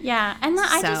pretty. Yeah, and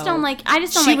I just So, don't like.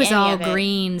 She was any all of it.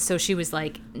 green, so she was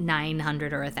like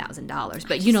 $900 or $1,000.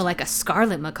 But you know, like a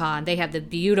scarlet macaw, they have the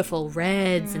beautiful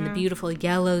reds and the beautiful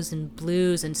yellows and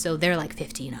blues, and so they're like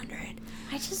 $1,500.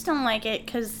 I just don't like it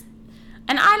because,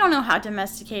 and I don't know how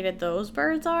domesticated those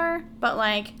birds are, but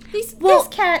like this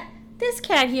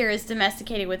cat here is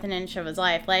domesticated with an inch of his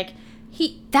life. Like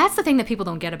That's the thing that people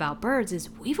don't get about birds, is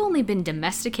we've only been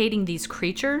domesticating these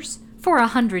creatures for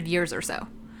 100 years or so.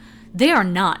 They are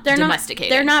not domesticated.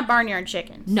 They're not barnyard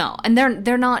chickens. No, and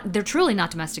they're truly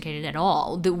not domesticated at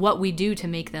all. What we do to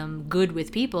make them good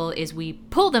with people is we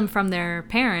pull them from their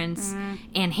parents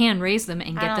and hand raise them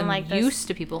and get them used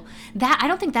to people. I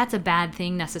don't think that's a bad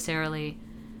thing necessarily,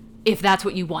 if that's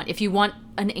what you want. If you want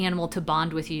an animal to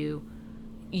bond with you,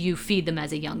 you feed them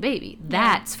as a young baby.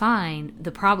 That's fine.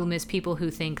 The problem is people who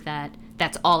think that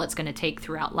that's all it's going to take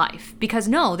throughout life. Because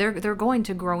no, they're going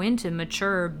to grow into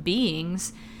mature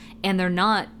beings, and they're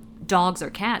not dogs or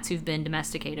cats who've been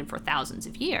domesticated for thousands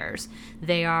of years.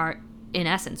 They are, in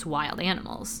essence, wild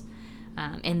animals.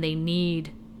 And they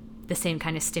need the same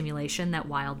kind of stimulation that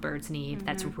wild birds need.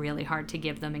 That's really hard to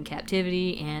give them in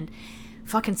captivity, and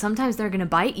fucking sometimes they're gonna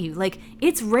bite you. Like,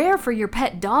 it's rare for your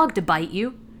pet dog to bite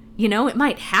you. You know, it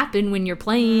might happen when you're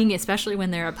playing, especially when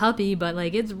they're a puppy, but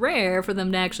like, it's rare for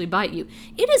them to actually bite you.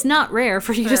 It is not rare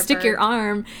for you to stick your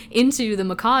arm into the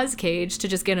macaw's cage to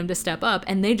just get them to step up,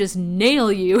 and they just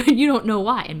nail you, and you don't know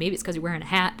why. And maybe it's because you're wearing a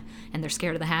hat and they're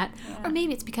scared of the hat, or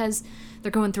maybe it's because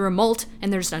they're going through a molt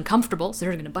and they're just uncomfortable, so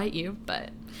they're gonna bite you.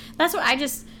 But that's what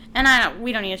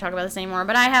we don't need to talk about this anymore,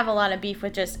 but I have a lot of beef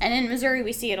with and in Missouri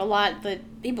we see it a lot, the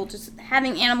people just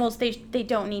having animals they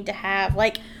don't need to have,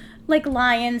 like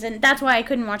lions, and that's why I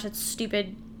couldn't watch that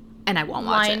stupid and I won't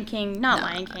watch Lion King,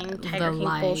 Tiger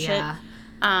King bullshit. Yeah.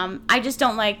 I just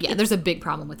don't like. Yeah, there's a big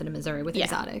problem with it in Missouri with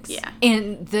exotics. Yeah.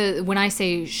 And when I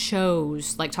say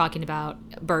shows, like talking about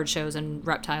bird shows and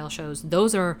reptile shows,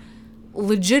 those are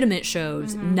legitimate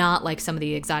shows, not like some of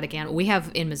the exotic animals we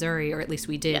have in Missouri, or at least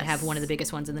we did have one of the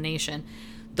biggest ones in the nation.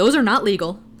 Those are not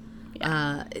legal.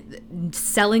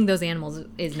 Selling those animals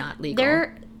is not legal.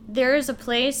 There is a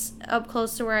place up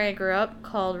close to where I grew up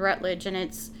called Rutledge, and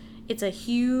it's a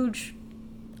huge,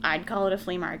 I'd call it a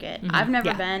flea market. I've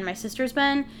never been. My sister's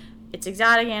been. It's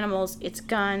exotic animals. It's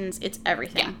guns. It's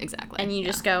everything. Yeah, exactly. And you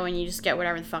just go and you just get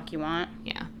whatever the fuck you want.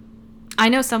 Yeah. I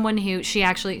know someone who she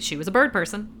was a bird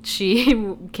person.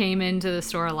 She came into the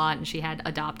store a lot, and she had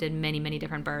adopted many, many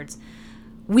different birds.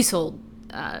 We sold,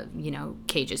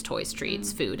 cages, toys,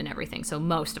 treats, food, and everything. So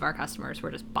most of our customers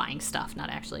were just buying stuff, not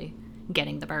actually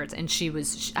getting the birds. And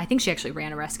I think she actually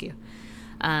ran a rescue.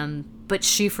 But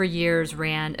she for years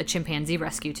ran a chimpanzee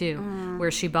rescue too,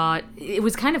 where she bought, it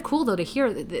was kind of cool though to hear,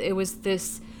 it was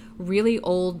this really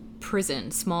old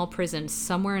small prison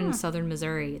somewhere in southern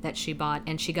Missouri that she bought,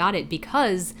 and she got it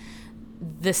because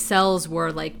the cells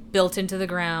were like built into the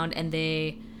ground, and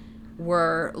they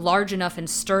were large enough and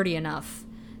sturdy enough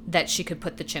that she could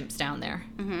put the chimps down there.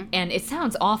 And it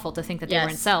sounds awful to think that they were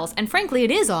in cells, and frankly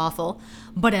it is awful,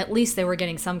 but at least they were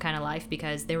getting some kind of life,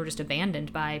 because they were just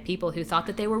abandoned by people who thought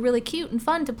that they were really cute and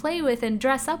fun to play with and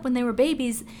dress up when they were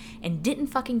babies, and didn't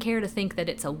fucking care to think that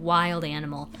it's a wild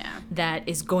animal that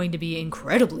is going to be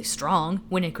incredibly strong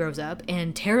when it grows up,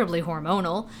 and terribly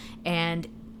hormonal, and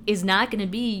is not going to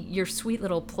be your sweet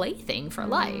little plaything for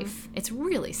life. It's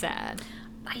really sad.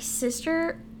 My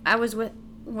sister, I was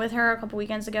with her a couple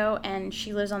weekends ago, and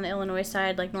she lives on the Illinois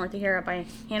side, like north of here, up by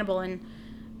Hannibal, and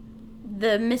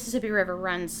the Mississippi River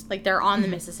runs, like they're on the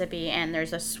Mississippi, and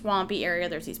there's a swampy area,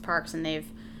 there's these parks, and they've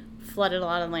flooded a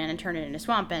lot of land and turned it into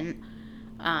swamp and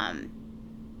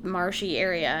marshy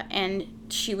area, and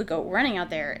she would go running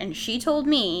out there, and she told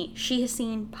me she has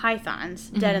seen pythons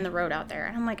dead in the road out there,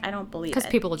 and I'm like, I don't believe it. Because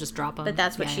people will just drop them. But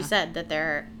that's what she said, that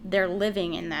they're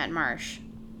living in that marsh.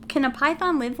 Can a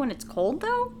python live when it's cold,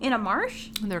 though, in a marsh?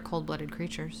 They're cold-blooded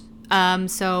creatures.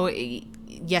 So,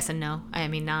 yes and no. I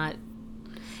mean, not...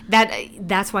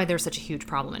 That's why there's such a huge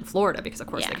problem in Florida, because, of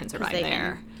course, they can survive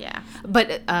there.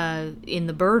 But in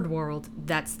the bird world,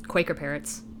 that's Quaker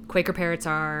parrots. Quaker parrots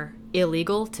are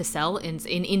illegal to sell in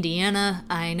Indiana,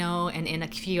 I know, and in a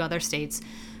few other states,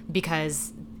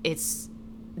 because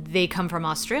they come from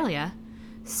Australia,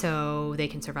 so they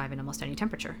can survive in almost any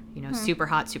temperature. Super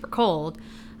hot, super cold,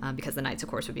 because the nights, of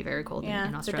course, would be very cold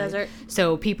in Australia. The desert.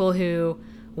 So people who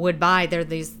would buy,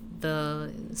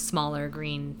 the smaller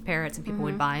green parrots, and people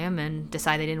would buy them and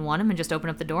decide they didn't want them and just open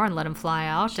up the door and let them fly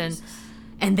out,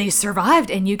 and they survived.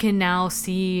 And you can now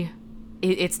see,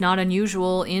 it's not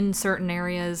unusual in certain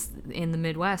areas in the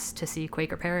Midwest to see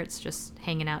Quaker parrots just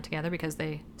hanging out together because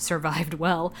they survived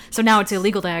well. So now it's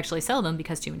illegal to actually sell them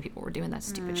because too many people were doing that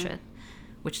stupid shit.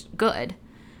 Which, good.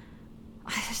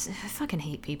 I fucking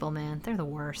hate people, man. They're the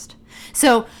worst.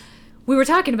 So, we were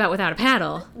talking about Without a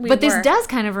Paddle, this does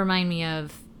kind of remind me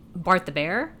of Bart the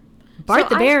Bear. Bart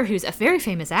the Bear, who's a very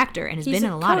famous actor and has been in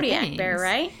a lot of things. He's a Kodiak bear,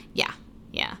 right?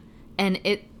 Yeah. And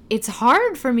it's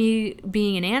hard for me,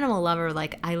 being an animal lover,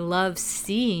 like, I love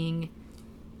seeing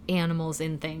animals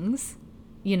in things,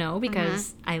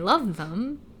 because I love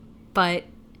them, but...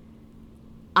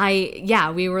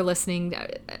 we were listening,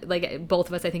 like both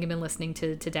of us, I think, have been listening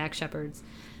to Dax Shepard's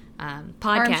podcast.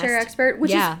 Armchair Expert,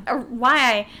 which is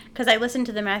why, because I listened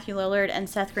to the Matthew Lillard and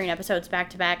Seth Green episodes back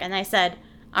to back, and I said,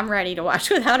 I'm ready to watch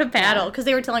Without a Paddle Yeah. because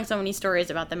they were telling so many stories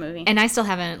about the movie. And I still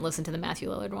haven't listened to the Matthew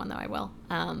Lillard one, though I will.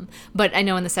 But I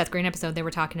know in the Seth Green episode, they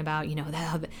were talking about,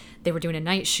 how they were doing a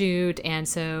night shoot. And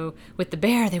so with the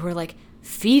bear, they were like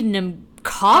feeding him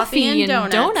coffee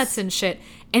and donuts and shit.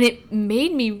 And it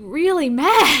made me really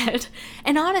mad.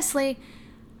 And honestly,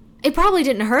 it probably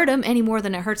didn't hurt him any more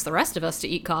than it hurts the rest of us to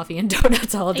eat coffee and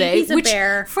donuts all day. He's a which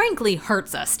bear. frankly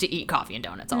hurts us to eat coffee and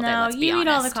donuts all day, No, let's be you honest.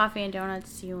 eat all the coffee and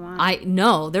donuts you want. I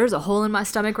know there's a hole in my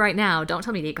stomach right now. Don't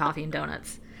tell me to eat coffee and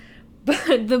donuts.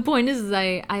 But the point is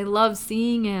I love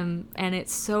seeing him, and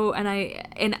it's so, and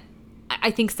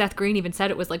I think Seth Green even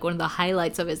said it was like one of the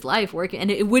highlights of his life working,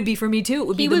 and it would be for me too. It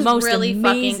would be He the was most really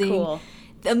amazing, fucking cool.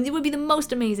 It would be the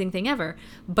most amazing thing ever.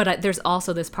 But there's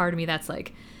also this part of me that's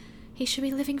like, he should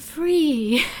be living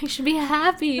free. He should be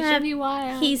happy. He should be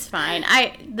wild. He's fine.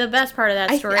 The best part of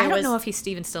that story I don't was... know if he's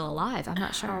even still alive. I'm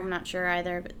not sure. I'm not sure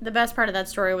either. But the best part of that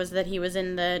story was that he was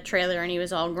in the trailer and he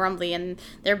was all grumbly and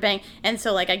they're and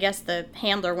so like I guess the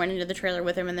handler went into the trailer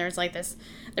with him and there's like this,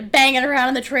 they're banging around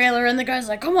in the trailer and the guy's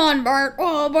like, come on Bart,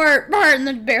 oh Bart, and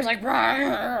the bear's like,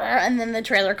 and then the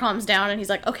trailer calms down and he's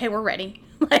like, okay, we're ready.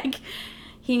 Like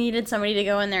he needed somebody to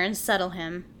go in there and settle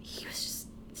him. He was just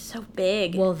so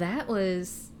big. Well, that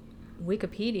was...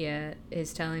 Wikipedia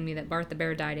is telling me that Bart the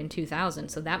Bear died in 2000,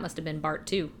 so that must have been Bart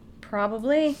 2.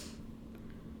 Probably.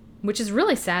 Which is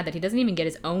really sad that he doesn't even get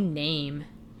his own name.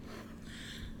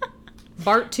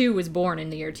 Bart 2 was born in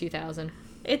the year 2000.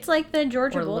 It's like the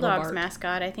Georgia Or Little Bulldogs Bart.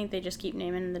 mascot. I think they just keep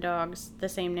naming the dogs the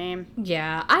same name.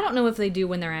 Yeah, I don't know if they do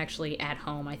when they're actually at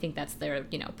home. I think that's their,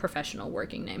 professional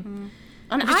working name.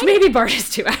 And Which maybe Bart is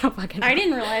too. I don't fucking know. I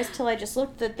didn't realize till I just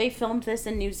looked that they filmed this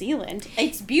in New Zealand.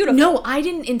 It's beautiful. No, I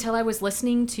didn't until I was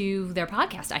listening to their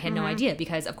podcast. I had no idea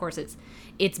because, of course,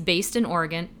 it's based in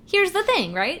Oregon. Here's the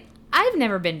thing, right? I've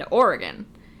never been to Oregon.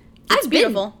 It's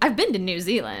beautiful. I've been to New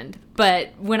Zealand, but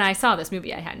when I saw this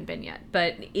movie, I hadn't been yet.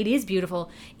 But it is beautiful.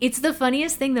 It's the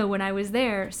funniest thing, though, when I was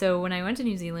there. So when I went to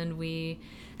New Zealand,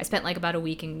 I spent like about a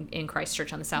week in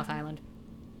Christchurch on the South Island.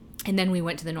 And then we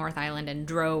went to the North Island and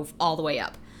drove all the way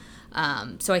up.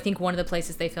 So I think one of the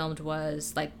places they filmed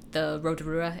was like the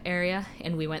Rotorua area,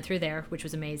 and we went through there, which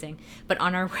was amazing. But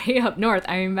on our way up north,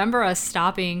 I remember us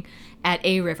stopping at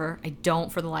a river. I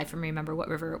don't for the life of me remember what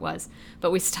river it was,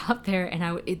 but we stopped there,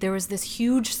 and there was this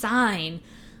huge sign,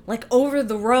 like over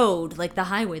the road, like the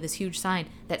highway, this huge sign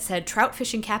that said "Trout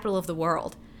Fishing Capital of the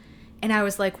World." And I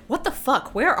was like, what the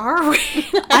fuck? Where are we?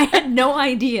 I had no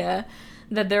idea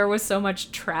that there was so much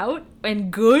trout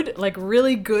and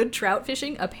really good trout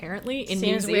fishing apparently in New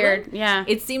Zealand. Seems weird, yeah.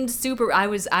 It seemed super. I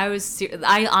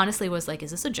honestly was like,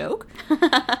 is this a joke?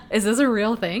 Is this a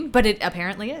real thing? But it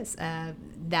apparently is.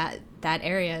 That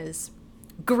area is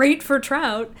great for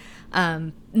trout.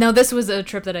 Now this was a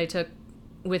trip that I took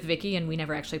with Vicky, and we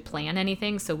never actually planned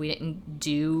anything, so we didn't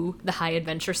do the high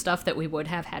adventure stuff that we would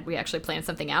have had we actually planned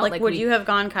something out. Like would you have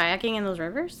gone kayaking in those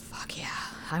rivers? Fuck yeah.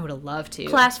 I would have loved to.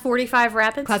 Class 45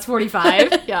 rapids? Class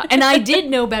 45, yeah. And I did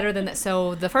know better than that.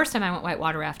 So the first time I went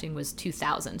whitewater rafting was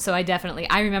 2000. So I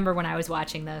remember when I was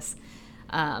watching this,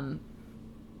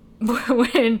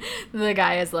 when the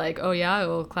guy is like, oh yeah,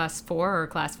 well, class 4 or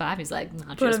class 5, he's like,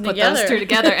 nah, just put those two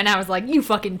together. And I was like, you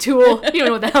fucking tool. You don't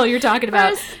know what the hell you're talking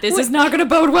about. This is not going to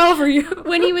bode well for you.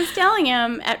 When he was telling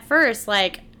him at first,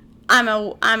 like, I'm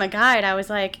a guide, I was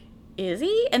like, is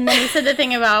he? And then he said the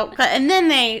thing about, and then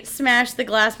they smashed the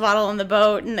glass bottle on the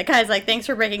boat, and the guy's like, thanks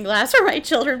for breaking glass for my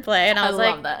children play. And I was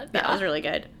like, love that. That Yeah. was really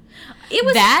good. It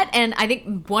was That, and I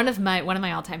think one of my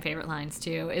all-time favorite lines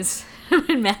too is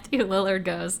when Matthew Lillard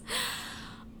goes,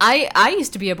 I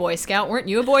used to be a Boy Scout. Weren't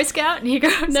you a Boy Scout? And he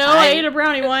goes, No, I ate a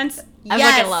brownie once. I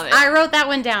Yes, fucking love it. I wrote that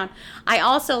one down. I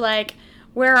also like,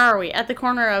 where are we? At the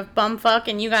corner of Bumfuck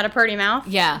and You Got a Purty Mouth?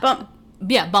 Yeah.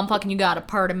 Bumfuck and you got a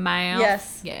purty mouth.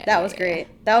 Yes. Yeah. That was great.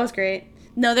 That was great.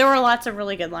 No, there were lots of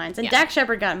really good lines. And Yeah. Dak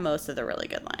Shepard got most of the really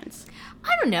good lines.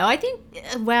 I don't know. I think,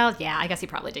 well, yeah, I guess he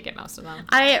probably did get most of them.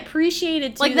 I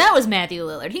appreciated, too, Like, that was Matthew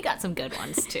Lillard. He got some good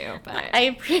ones, too. But I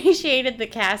appreciated the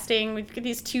casting with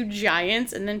these two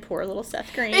giants and then poor little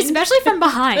Seth Green. especially from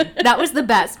behind. That was the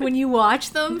best. When you watch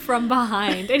them from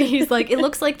behind. And he's like, it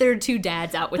looks like there are two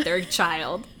dads out with their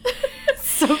child.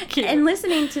 So cute. And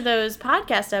listening to those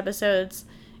podcast episodes,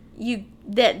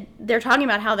 that they're talking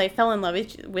about how they fell in love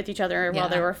with each other while Yeah.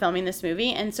 they were filming this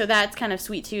movie, and so that's kind of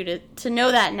sweet too to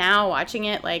know that now watching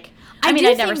it. Like, I I mean, do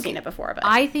I'd never think- seen it before, but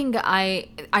I think I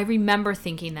remember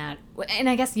thinking that, and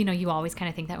I guess, you always kind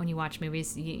of think that when you watch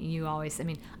movies, you always, I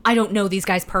mean, I don't know these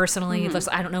guys personally,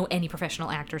 I don't know any professional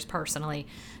actors personally,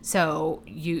 so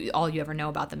all you ever know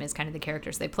about them is kind of the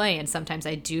characters they play, and sometimes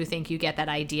I do think you get that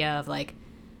idea of like,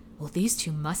 well, these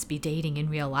two must be dating in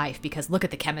real life because look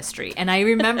at the chemistry. And I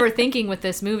remember thinking with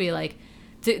this movie, like,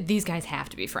 these guys have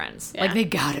to be friends. Yeah. Like, they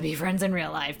gotta be friends in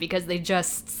real life because they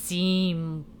just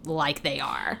seem like they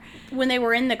are. When they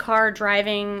were in the car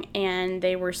driving and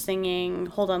they were singing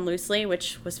Hold On Loosely,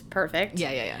 which was perfect.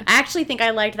 Yeah. I actually think I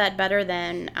liked that better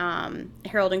than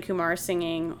Harold and Kumar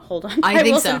singing Hold On by I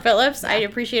think Wilson so. Phillips. Yeah. I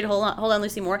appreciate Hold On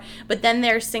Loosely more. But then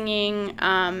they're singing,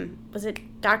 was it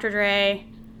Dr. Dre?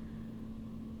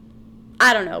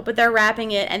 I don't know, but they're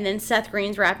rapping it, and then Seth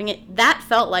Green's rapping it. That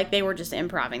felt like they were just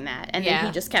improvising that, and then Yeah.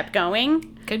 he just kept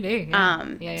going. Could be.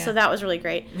 So that was really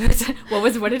great.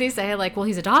 What did he say? Like, well,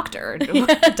 he's a doctor.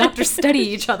 Doctors study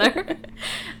each other.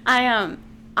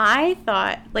 I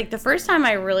thought, like, the first time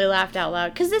I really laughed out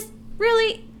loud, because this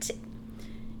really,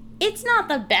 it's not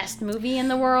the best movie in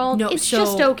the world. No, it's so,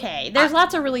 just okay. There's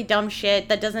lots of really dumb shit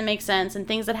that doesn't make sense and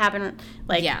things that happen,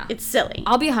 like, Yeah. it's silly.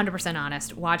 I'll be 100%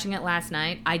 honest. Watching it last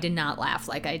night, I did not laugh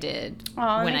like I did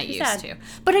Aw, when I makes me used sad. to.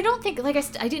 But I don't think, like,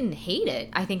 I didn't hate it.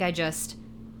 I think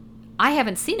I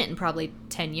haven't seen it in probably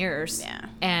 10 years. Yeah.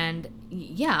 And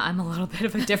yeah, I'm a little bit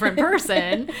of a different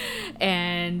person.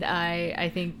 And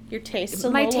I think Your taste's a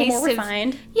my little more tastes have-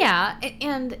 refined. Yeah,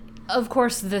 and of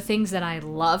course the things that I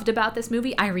loved about this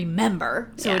movie I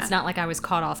remember, so Yeah. it's not like I was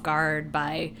caught off guard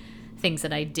by things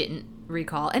that I didn't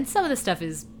recall. And some of the stuff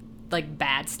is like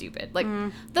bad stupid, like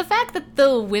the fact that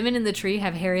the women in the tree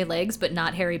have hairy legs but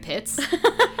not hairy pits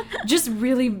just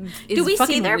really is Do we see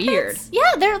fucking their weird. pits?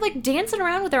 Yeah, they're like dancing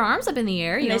around with their arms up in the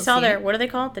air. You And they don't saw see their, it. what do they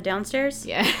call it? The downstairs?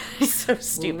 Yeah. So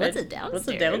stupid. What's a downstairs? What's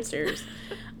a downstairs?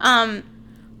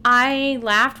 I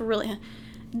laughed really.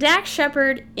 Dax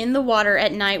Shepard in the water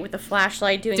at night with a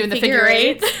flashlight doing the figure figure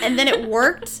eights, eights. and then it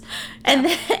worked, and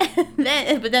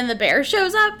but then the bear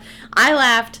shows up. I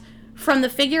laughed from the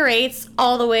figure eights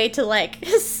all the way to like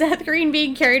Seth Green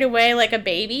being carried away like a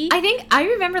baby. I think I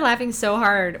remember laughing so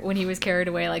hard when he was carried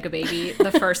away like a baby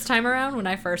the first time around when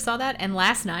I first saw that. And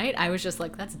last night I was just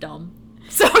like, that's dumb.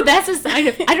 So that's a sign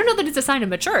of, I don't know that it's a sign of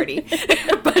maturity,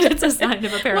 but it's a sign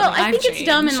of apparently well, I think it's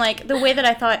dumb in like the way that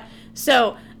I thought.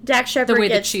 So Dax Shepard the way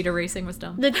gets the cheetah racing was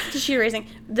dumb. the cheetah racing.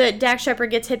 The Dax Shepard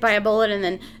gets hit by a bullet, and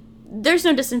then there's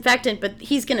no disinfectant, but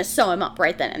he's gonna sew him up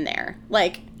right then and there.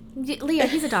 Like, Leah,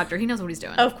 he's a doctor. He knows what he's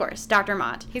doing. of course, Dr.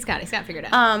 Mott. He's got it figured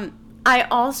out. I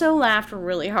also laughed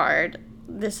really hard.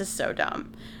 This is so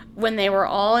dumb. When they were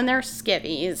all in their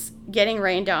skivvies getting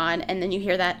rained on, and then you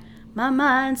hear that, my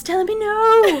mind's telling me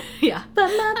no, Yeah. but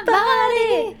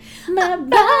my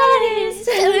body's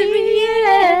telling me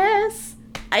yes.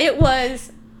 It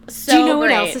was so Do you know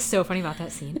great. what else is so funny about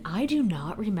that scene? I do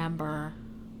not remember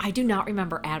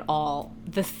at all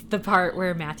the part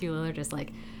where Matthew Lillard is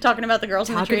like Talking about the girls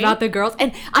in the talking tree. about the girls,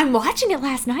 and I'm watching it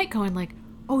last night going like,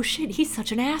 oh shit, he's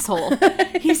such an asshole.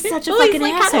 He's such a Well, he's, fucking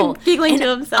like, kind asshole. of giggling And to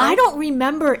himself. I don't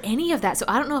remember any of that, so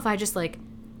I don't know if I just like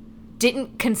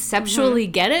didn't conceptually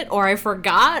get it or I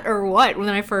forgot or what when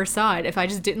I first saw it. If I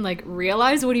just didn't like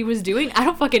realize what he was doing, I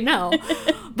don't fucking know.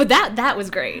 But that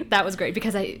was great. That was great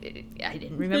because I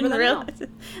didn't remember that at all.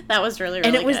 That was really,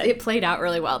 And really good. it played out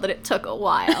really well, that it took a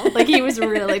while. Like he was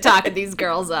really talking these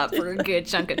girls up for a good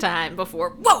chunk of time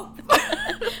before, whoa!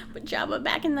 But Jabba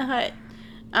back in the hut.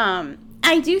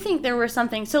 I do think there was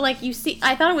something. So, like, you see,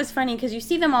 I thought it was funny because you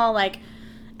see them all, like,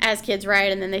 as kids,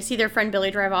 right? And then they see their friend Billy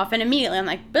drive off, and immediately I'm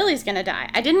like, Billy's gonna die.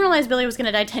 I didn't realize Billy was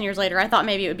gonna die 10 years later. I thought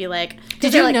maybe it would be like.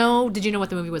 Did you know what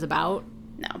the movie was about?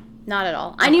 No, not at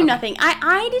all. I knew nothing.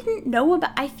 I didn't know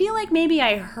about. I feel like maybe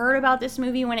I heard about this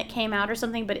movie when it came out or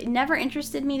something, but it never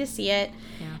interested me to see it,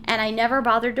 and I never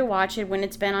bothered to watch it when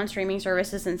it's been on streaming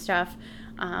services and stuff.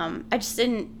 I just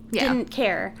didn't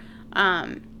care.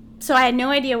 So I had no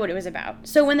idea what it was about.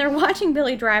 So when they're watching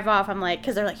Billy drive off, I'm like,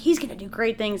 because they're like, he's gonna do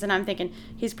great things, and I'm thinking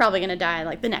he's probably gonna die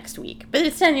like the next week. But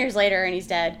it's 10 years later, and he's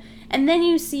dead. And then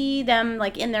you see them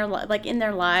like in their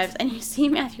lives, and you see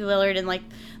Matthew Lillard in like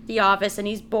the office, and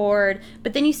he's bored.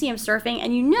 But then you see him surfing,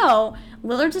 and you know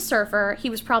Lillard's a surfer. He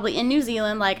was probably in New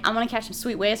Zealand, like, I'm gonna catch some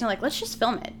sweet waves. And they're like, let's just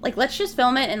film it. Like, let's just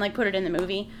film it and like put it in the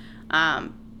movie. Yeah,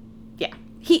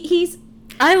 he's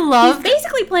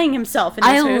basically playing himself in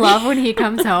this movie. I love when he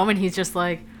comes home and he's just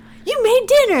like, you made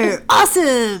dinner,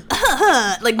 awesome.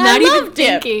 Like not even loved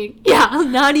it. thinking. Yeah,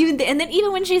 not even. And then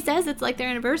even when she says it's like their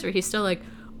anniversary, he's still like,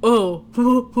 oh,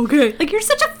 okay. Like you're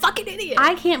such a fucking idiot.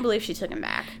 I can't believe she took him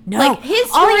back. No. Like, his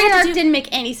All he story had to arc do- didn't make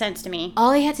any sense to me.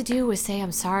 All he had to do was say,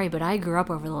 I'm sorry, but I grew up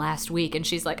over the last week. And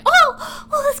she's like, oh,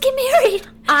 well, let's get married.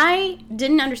 I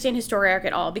didn't understand his story arc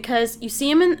at all because you see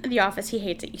him in the office, he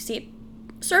hates it. You see it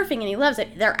surfing and he loves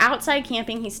it. They're outside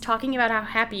camping. He's talking about how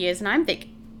happy he is. And I'm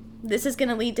thinking, this is going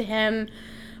to lead to him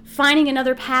finding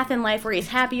another path in life where he's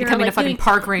happier, Becoming like a fucking doing,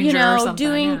 park ranger or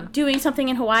something, doing something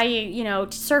in Hawaii,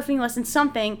 surfing lessons,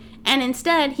 something, and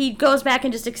instead he goes back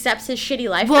and just accepts his shitty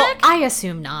life Well, back. I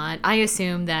assume not. I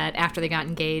assume that after they got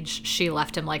engaged, she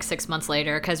left him like 6 months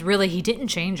later because really he didn't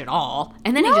change at all.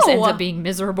 And then he just ends No. up being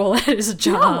miserable at his No,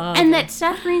 job. and that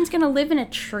Seth Green's gonna live in a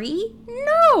tree?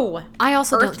 No. I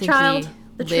also don't think Earthchild, he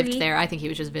the lived tree. there. I think he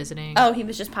was just visiting. Oh, he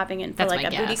was just popping in for That's like my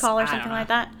a booty guess. call or I don't something know. like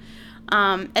that.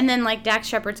 And then like Dax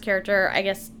Shepard's character, I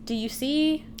guess. Do you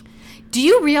see Do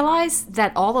you realize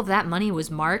that all of that money was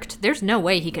marked? There's no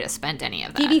way he could have spent any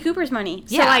of that. DB Cooper's money?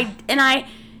 Yeah. So I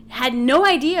had no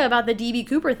idea about the DB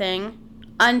Cooper thing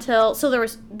until there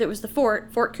was the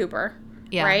Fort Cooper,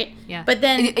 Yeah. right? Yeah. But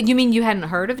then You mean you hadn't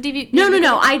heard of DB?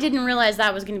 no, I didn't realize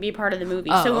that was going to be part of the movie.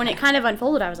 Oh, so when okay. it kind of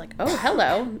unfolded, I was like, oh,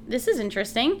 hello, this is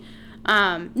interesting.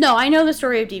 No, I know the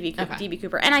story of DB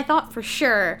Cooper, and I thought for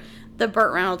sure the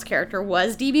Burt Reynolds character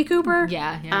was DB Cooper.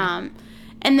 Yeah, yeah.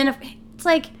 And then it's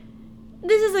like,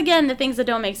 this is again the things that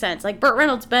don't make sense. Like Burt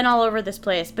Reynolds been all over this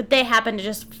place, but they happen to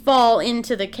just fall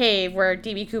into the cave where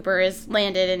DB Cooper is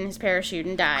landed in his parachute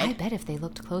and I died. bet if they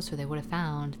looked closer, they would have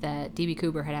found that DB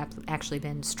Cooper had actually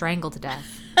been strangled to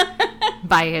death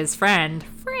by his friend,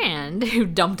 who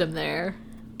dumped him there.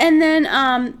 And then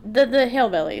the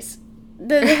hillbillies.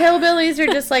 The hillbillies are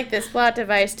just like this plot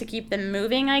device to keep them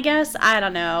moving, I guess. I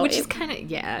don't know. Which is kind of,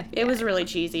 yeah. It was really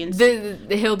cheesy. And The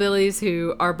hillbillies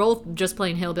who are both just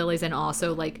plain hillbillies and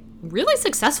also, like, really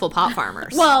successful pot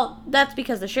farmers. well, that's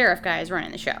because the sheriff guy is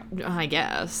running the show. I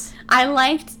guess. I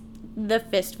liked the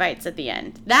fist fights at the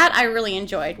end. That I really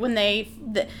enjoyed when they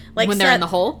When they're in the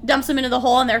hole? dumps them into the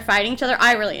hole and they're fighting each other.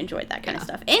 I really enjoyed that kind of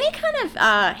stuff. Any kind of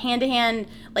hand to hand,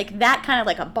 like that kind of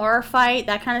like a bar fight,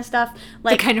 that kind of stuff.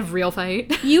 Like The kind of real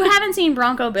fight. you haven't seen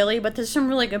Bronco Billy, but there's some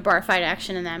really good bar fight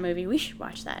action in that movie. We should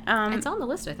watch that. It's on the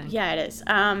list, I think. Yeah, it is.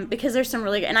 Because there's some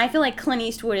really good, and I feel like Clint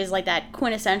Eastwood is like that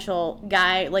quintessential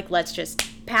guy. Like let's just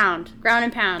ground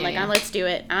and pound. Yeah. Let's do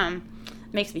it.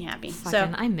 Makes me happy.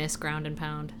 Fucking, I miss ground and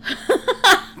pound.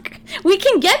 We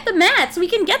can get the mats. We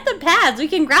can get the pads. We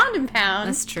can ground and pound.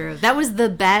 That's true. That was the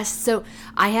best. So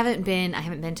I haven't been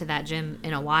to that gym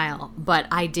in a while, but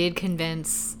I did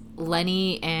convince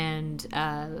Lenny and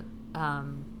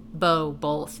Bo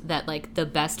both that like the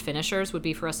best finishers would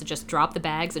be for us to just drop the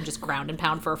bags and just ground and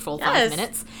pound for a full 5 Yes.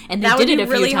 minutes. And they That did would it a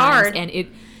be really few times, hard. and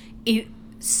it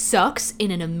sucks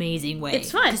in an amazing way.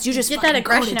 It's fun. because you just get that fucking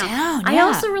go aggression to out. town. I Yeah.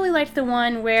 also really liked the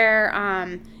one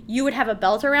where you would have a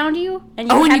belt around you, and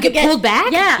you Oh, would and have you to get pulled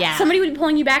back? Yeah. Yeah. Somebody would be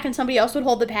pulling you back, and somebody else would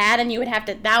hold the pad, and you would have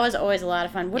to. That was always a lot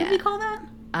of fun. What did Yeah. we call that?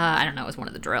 I don't know. It was one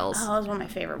of the drills. Oh, that was one of my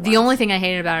favorite ones. The only thing I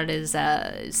hated about it is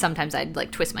sometimes I'd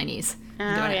like twist my knees.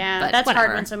 Oh, doing it, yeah. but That's whatever.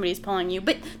 hard when somebody's pulling you.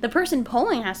 But the person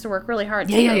pulling has to work really hard,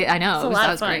 too. Yeah, I know. It's a That lot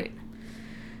was of fun. great.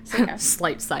 So, yeah.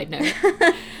 Slight side note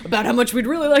about how much we'd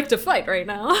really like to fight right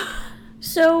now.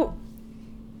 So,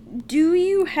 do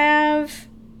you have,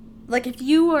 like, if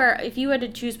you had to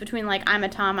choose between, like, I'm a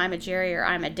Tom, I'm a Jerry, or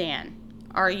I'm a Dan,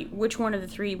 which one of the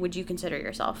three would you consider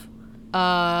yourself?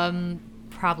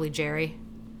 Probably Jerry.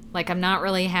 Like, I'm not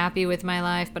really happy with my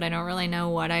life, but I don't really know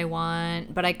what I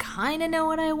want. But I kind of know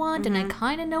what I want, and I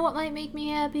kind of know what might make me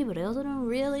happy, but I also don't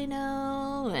really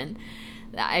know. And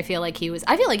I feel like he was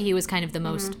kind of the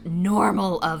most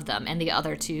normal of them, and the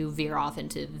other two veer off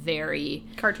into very,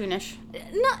 Cartoonish.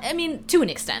 to an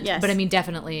extent. Yes. But I mean,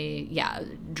 definitely, yeah,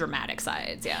 dramatic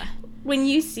sides, yeah. When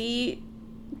you see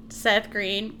Seth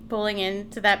Green pulling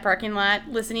into that parking lot,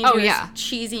 listening Oh, to his yeah.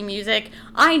 cheesy music,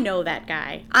 I know that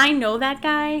guy. I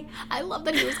I love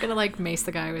that he was gonna like mace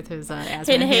the guy with his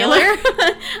asthma Inhaler.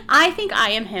 I think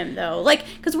I am him though. Like,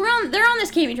 because they're on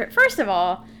this camping trip. First of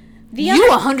all, You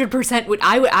 100% would.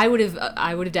 I would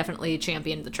have definitely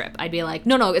championed the trip. I'd be like,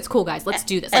 no, it's cool, guys. Let's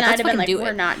do this. and I'd Let's have been fucking like, do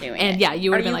we're it. not doing it. And yeah,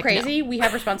 you would have been like, crazy? no. We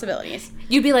have responsibilities.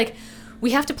 You'd be like,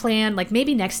 we have to plan like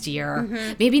maybe next year.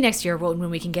 Maybe next year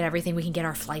when we can get everything, we can get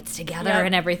our flights together Yep.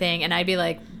 and everything. And I'd be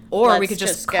like, or we Let's could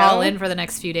just just call go. in for the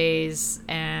next few days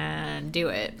and do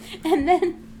it. And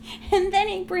then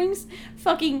he brings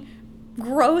fucking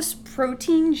gross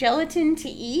protein gelatin to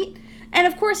eat. And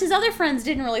of course, his other friends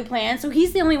didn't really plan, so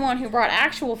he's the only one who brought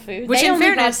actual food. Which, they in only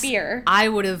fairness, brought beer. I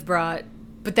would have brought.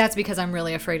 But that's because I'm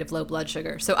really afraid of low blood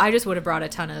sugar. So I just would have brought a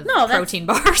ton of protein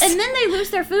bars. And then they lose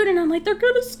their food, and I'm like, they're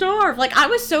gonna starve. Like, I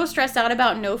was so stressed out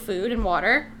about no food and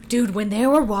water. Dude, when they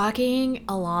were walking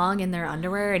along in their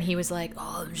underwear and he was like,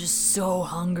 oh, I'm just so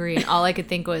hungry. And all I could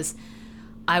think was,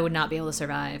 I would not be able to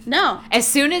survive. No. As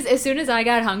soon as I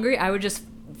got hungry, I would just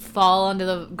fall onto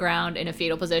the ground in a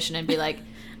fetal position and be like,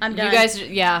 I'm done. You guys,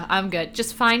 yeah, I'm good.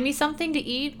 Just find me something to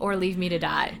eat or leave me to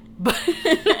die.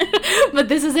 But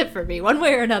this is it for me. One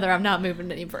way or another, I'm not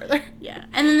moving any further. Yeah.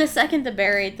 And then the second the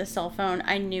bear ate the cell phone,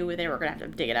 I knew they were going to have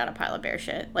to dig it out of a pile of bear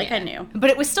shit. Like, Yeah. I knew. But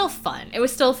it was still fun. It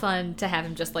was still fun to have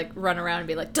him just, like, run around and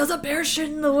be like, does a bear shit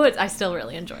in the woods? I still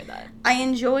really enjoyed that. I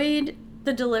enjoyed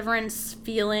the Deliverance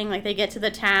feeling. Like, they get to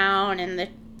the town and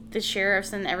the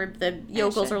sheriffs and the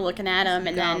yokels sure. are looking at him.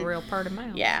 And Got then... a real part of my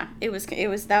own. Yeah, that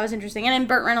was interesting. And then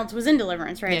Burt Reynolds was in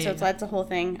Deliverance, right? Yeah, So yeah. it's that's a whole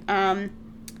thing.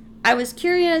 I was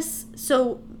curious.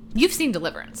 So You've seen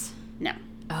Deliverance. no,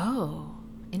 Oh,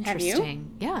 Have you?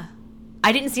 interesting. Yeah.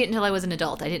 I didn't see it until I was an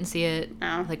adult. I didn't see it,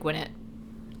 Oh. like, when it...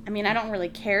 I mean I don't really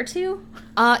care to.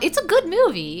 It's a good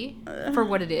movie for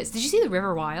what it is. Did you see The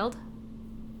River Wild?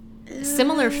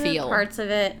 Similar feel. Parts of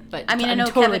it, But I mean I a know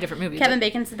totally different movie, Kevin but-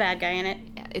 Bacon's the bad guy in it.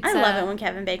 Yeah, it's, I love it when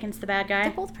Kevin Bacon's the bad guy.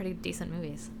 They're both pretty decent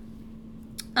movies.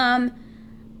 So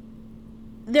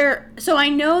I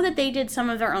know that they did some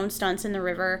of their own stunts in the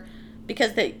river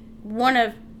because it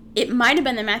might have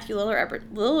been the Matthew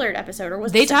Lillard episode, or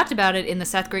was They it talked about it in the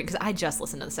Seth Green, because I just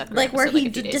listened to the Seth Green like where episode, he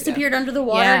a few days ago. disappeared under the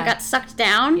water Yeah. and got sucked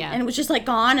down Yeah. and was just like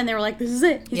gone, and they were like, this is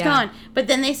it, he's Yeah. gone. But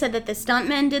then they said that the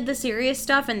stuntmen did the serious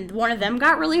stuff and one of them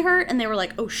got really hurt and they were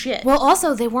like, oh shit. Well,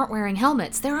 also, they weren't wearing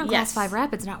helmets. They were on Yes. Class 5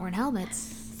 Rapids not wearing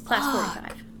helmets. Class Fuck.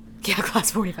 45. Yeah, Class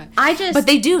 45. But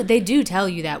they do tell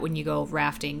you that when you go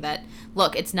rafting, that,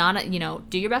 look, it's not,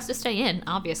 do your best to stay in,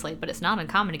 obviously, but it's not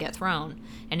uncommon to get thrown.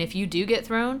 And if you do get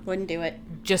thrown, wouldn't do it.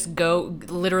 just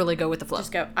literally go with the flow.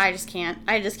 Just go. I just can't.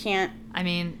 I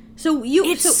mean, So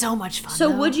it's so much fun, So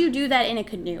though. would you do that in a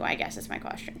canoe, I guess is my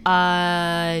question.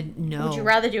 No. Would you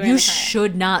rather do it in You a kayak?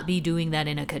 should not be doing that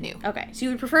in a canoe. Okay, so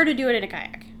you would prefer to do it in a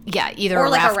kayak. Yeah, either Or a,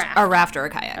 like a raft, raft. or a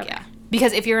kayak, Okay. yeah.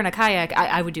 Because if you're in a kayak,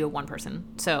 I would do it one person.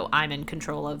 So I'm in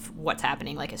control of what's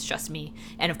happening, like it's just me.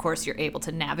 And of course, you're able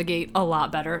to navigate a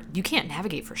lot better. You can't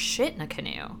navigate for shit in a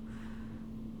canoe.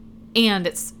 And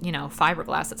it's,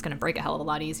 fiberglass that's going to break a hell of a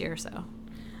lot easier, so.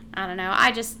 I don't know.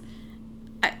 I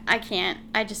can't.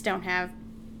 I just don't have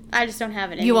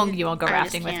it in You me. won't go I just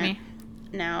rafting with can't. me?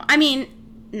 No. I mean,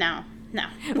 no.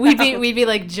 We'd be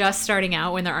like just starting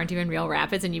out when there aren't even real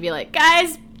rapids, and you'd be like,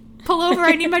 guys, pull over,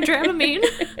 I need my Dramamine.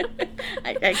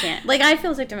 I can't. Like, I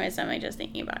feel sick to my stomach just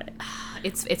thinking about it.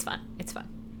 It's fun. It's fun.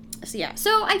 So, yeah.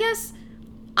 So, I guess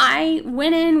I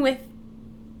went in with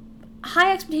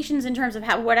high expectations in terms of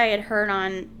what I had heard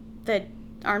on the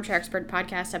Armchair Expert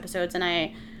podcast episodes,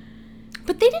 and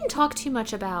But they didn't talk too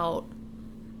much about...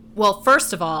 Well,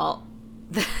 first of all,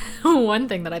 the one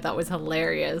thing that I thought was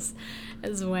hilarious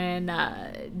is when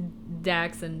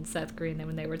Dax and Seth Green,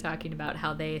 when they were talking about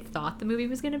how they thought the movie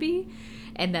was going to be,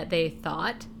 and that they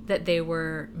thought that they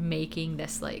were making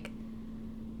this, like,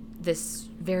 this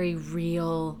very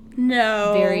real...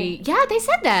 no. Yeah, they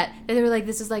said that. They were like,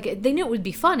 this is like... They knew it would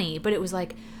be funny, but it was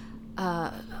like...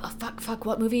 fuck,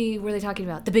 what movie were they talking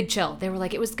about? The Big Chill. They were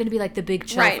like, it was going to be like The Big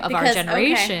Chill of our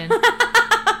generation. Okay.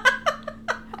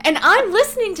 And I'm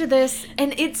listening to this,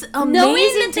 and it's amazing Knowing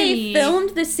that to they me.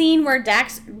 filmed the scene where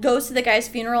Dax goes to the guy's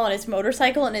funeral on his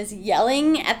motorcycle and is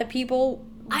yelling at the people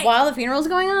while the funeral's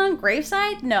going on,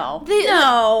 graveside? No.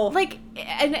 No. Like,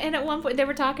 and at one point they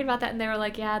were talking about that, and they were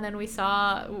like, yeah, and then we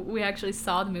actually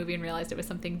saw the movie and realized it was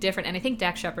something different. And I think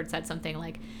Dax Shepard said something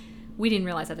like, we didn't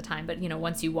realize at the time, but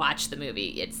once you watch the movie,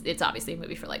 it's obviously a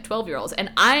movie for like 12-year-olds.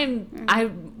 And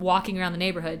I'm walking around the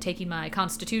neighborhood taking my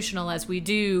constitutional, as we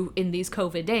do in these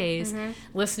COVID days,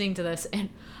 listening to this, and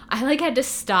I like had to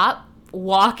stop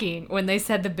walking when they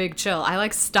said The Big Chill. I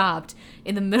like stopped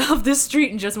in the middle of the street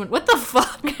and just went, what the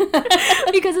fuck?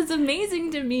 Because it's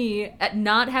amazing to me, at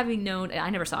not having known, I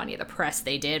never saw any of the press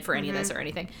they did for any of this or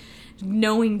anything,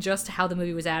 knowing just how the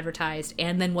movie was advertised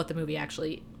and then what the movie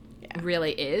actually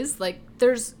really is. Like,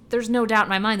 there's no doubt in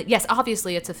my mind that, yes,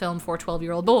 obviously it's a film for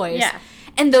 12-year-old boys. Yeah.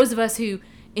 And those of us who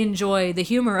enjoy the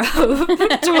humor of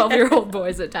 12-year-old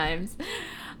boys at times.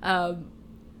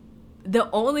 The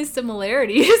only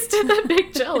similarities to The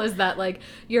Big Chill is that, like,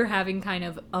 you're having kind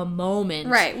of a moment,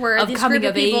 Right, where of these coming group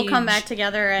of people age. come back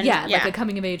together and Like a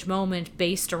coming of age moment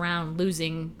based around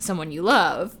losing someone you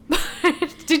love.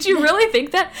 Did you really think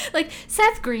that? Like,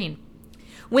 Seth Green,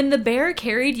 when the bear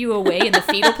carried you away in the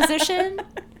fetal position,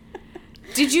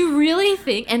 did you really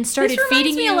think and started This reminds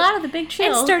feeding me you a lot of The Big Chill.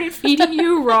 and started feeding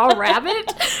you raw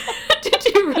rabbit? Did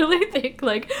you really think,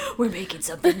 like, we're making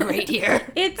something great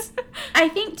here? I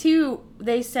think too,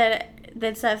 they said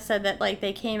that Seth said that like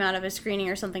they came out of a screening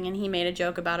or something and he made a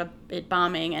joke about it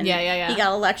bombing and Yeah. he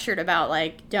got lectured about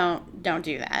like don't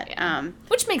do that. Yeah.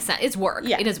 Which makes sense. It's work.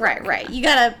 Yeah, it is work. right. You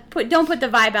gotta don't put the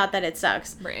vibe out that it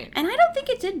sucks. Right. And I don't think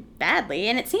it did badly.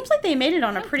 And it seems like they made it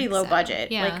on a pretty low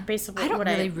budget. Yeah. Like basically, I don't what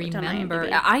really looked on remember.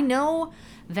 IMDb. I know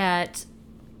that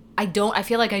I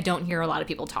feel like I don't hear a lot of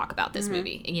people talk about this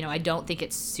movie. You know, I don't think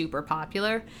it's super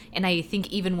popular. And I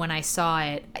think even when I saw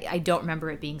it, I don't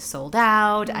remember it being sold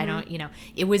out. I don't,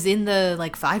 it was in the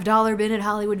like $5 bin at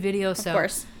Hollywood Video. So, of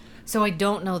course. So I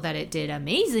don't know that it did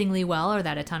amazingly well or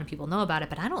that a ton of people know about it,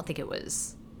 but I don't think it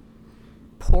was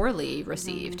poorly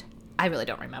received. I really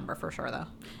don't remember for sure, though.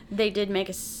 They did make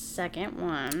a second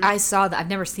one. I saw that. I've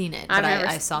never seen it, but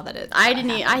I saw that it. I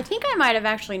didn't. I think I might have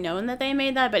actually known that they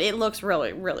made that, but it looks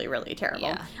really, really, really terrible.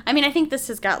 Yeah. I mean, I think this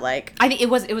has got like. I think it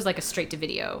was like a straight to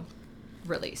video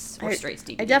release or straight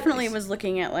to DVD. I definitely release. was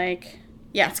looking at like.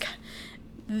 Yeah, it's got.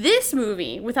 This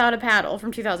movie, Without a Paddle,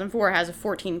 from 2004, has a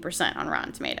 14% on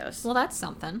Rotten Tomatoes. Well, that's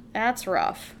something. That's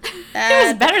rough. It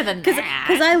was better than that.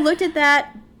 Because I looked at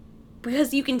that.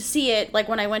 Because you can see it, like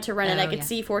when I went to rent it, I could yeah.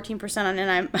 see 14% on it,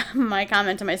 and my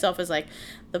comment to myself was like,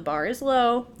 the bar is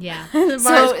low. Yeah. The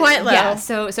bar is quite low. Yeah,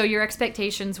 so your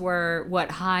expectations were,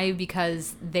 what, high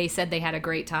because they said they had a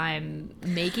great time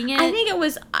making it? I think it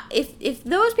was, if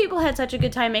those people had such a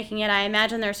good time making it, I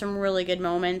imagine there's some really good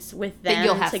moments with them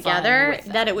you'll have fun together, with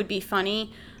them. that it would be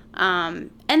funny.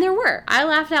 And there were. I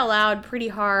laughed out loud pretty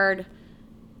hard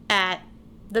at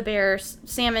the bears,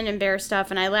 salmon and bear stuff,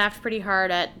 and I laughed pretty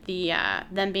hard at the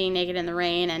them being naked in the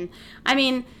rain. And I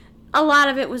mean, a lot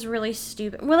of it was really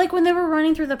stupid. Well, like when they were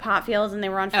running through the pot fields and they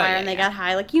were on fire and they got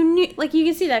high, like you knew, like you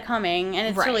could see that coming, and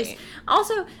it's really.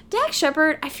 Also, Dax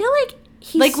Shepard, I feel like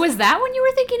he's like, was that when you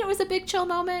were thinking it was a big chill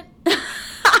moment? maybe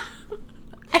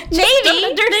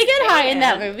they get high in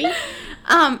that movie,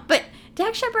 but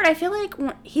Dax Shepard, I feel like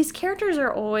his characters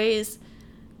are always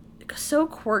so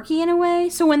quirky in a way.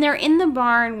 So when they're in the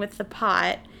barn with the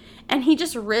pot and he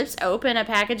just rips open a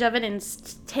package of it and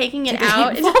taking it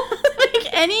out,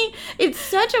 it's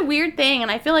such a weird thing,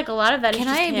 and I feel like a lot of that is just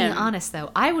him. Can I be honest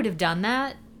though? I would have done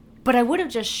that, but I would have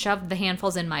just shoved the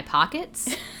handfuls in my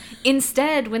pockets.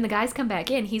 Instead, when the guys come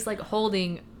back in, he's like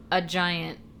holding a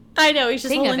giant I know, he's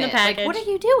just thing holding of the it. package. Like, what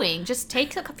are you doing? Just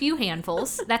take a few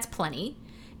handfuls, that's plenty,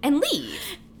 and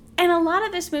leave. And a lot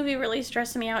of this movie really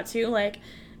stressed me out too, like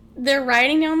they're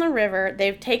riding down the river.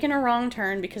 They've taken a wrong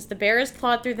turn because the bear has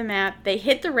clawed through the map. They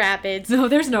hit the rapids. No,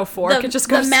 there's no fork. It just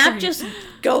goes The map straight. just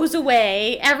goes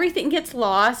away. Everything gets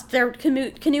lost. Their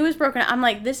canoe is broken. I'm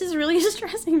like, this is really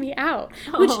stressing me out.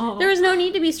 Which there is no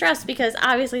need to be stressed because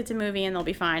obviously it's a movie and they'll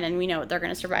be fine and we know they're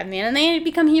going to survive in the end. And they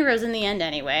become heroes in the end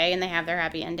anyway and they have their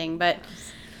happy ending. But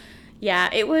yeah,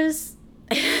 it was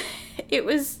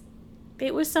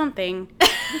something.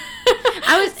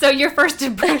 So your first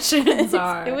impressions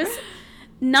are... It was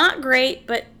not great,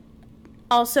 but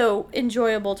also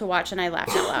enjoyable to watch, and I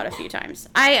laughed out loud a few times.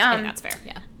 I think that's fair,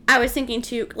 yeah. I was thinking,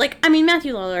 too, like, I mean,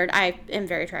 Matthew Lillard, I am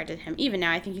very attracted to him. Even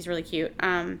now, I think he's really cute.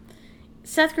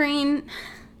 Seth Green,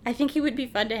 I think he would be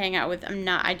fun to hang out with.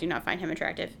 I do not find him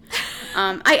attractive.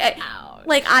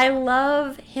 I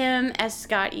love him as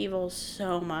Scott Evil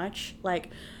so much. Like...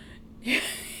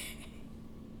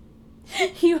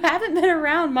 You haven't been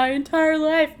around my entire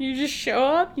life. You just show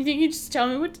up. You think you just tell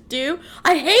me what to do?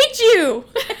 I hate you.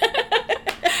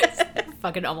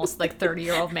 Fucking almost like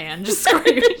 30-year-old man just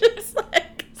screaming. Just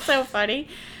like so funny.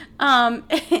 Come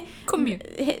here.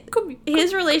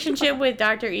 His relationship with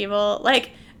Dr. Evil,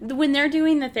 like when they're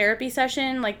doing the therapy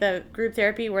session, like the group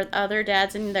therapy where other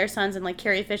dads and their sons and like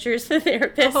Carrie Fisher's the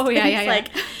therapist. Oh yeah, and like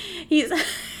he's.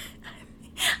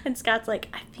 And Scott's like,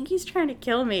 I think he's trying to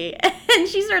kill me. And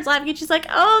she starts laughing and she's like,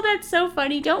 oh, that's so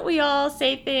funny. Don't we all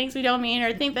say things we don't mean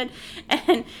or think that?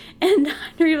 And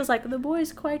Dr. Evil's like, the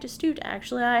boy's quite astute,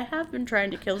 actually. I have been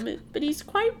trying to kill him, but he's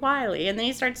quite wily. And then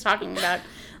he starts talking about,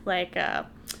 like,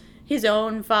 his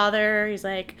own father. He's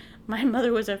like, my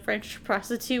mother was a French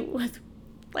prostitute with,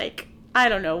 like, I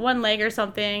don't know, one leg or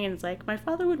something, and it's like, my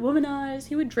father would womanize,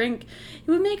 he would drink, he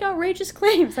would make outrageous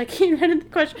claims, like, he invented the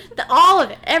question, all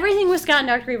of it, everything with Scott and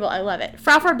Dr. Evil, I love it.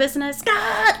 Frau for Business,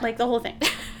 Scott, like, the whole thing.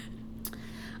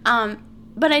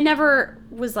 But I never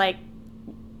was like,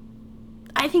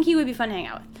 I think he would be fun to hang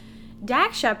out with.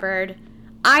 Dax Shepard,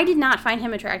 I did not find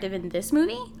him attractive in this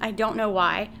movie, I don't know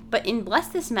why, but in Bless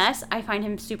This Mess, I find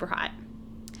him super hot.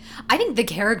 I think the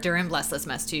character in Bless This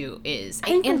Mess too is, I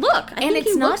think he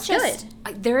looks good.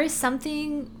 There is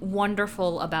something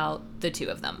wonderful about the two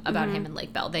of them, about him and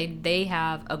Lake Bell. They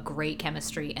have a great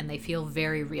chemistry and they feel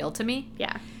very real to me.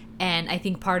 Yeah. And I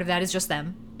think part of that is just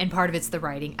them, and part of it's the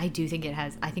writing. I do think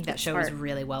I think that show is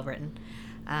really well written.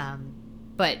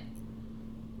 But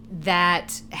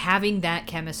that having that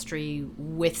chemistry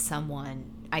with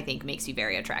someone, I think, makes you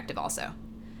very attractive also.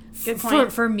 Good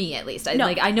point. For me, at least. No.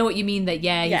 I know what you mean that,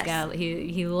 Yes.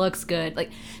 he looks good.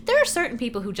 Like, there are certain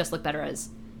people who just look better as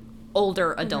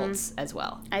older adults as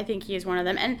well. I think he is one of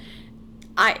them. And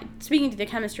speaking to the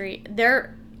chemistry,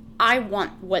 I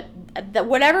want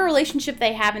whatever relationship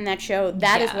they have in that show,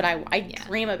 that is what I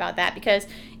dream about that, because,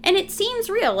 and it seems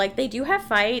real, like they do have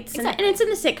fights, Exactly. and it's in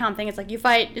the sitcom thing, it's like you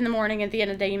fight in the morning, at the end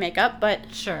of the day you make up,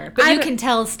 but Sure. But you can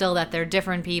tell still that they're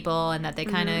different people and that they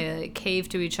kind of cave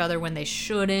to each other when they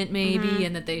shouldn't, maybe,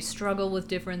 and that they struggle with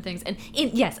different things. And in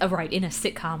a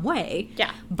sitcom way.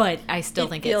 Yeah. But I still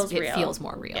think it real. feels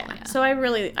more real. Yeah. So I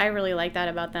really like that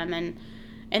about them and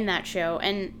in that show.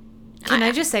 And Can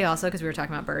I just say also, because we were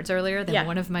talking about birds earlier, that Yeah.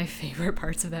 one of my favorite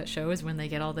parts of that show is when they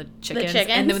get all the chickens, chickens?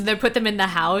 and then they put them in the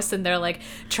house and they're like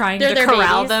trying They're to their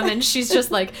corral babies. them, and she's just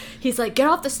like, he's like, get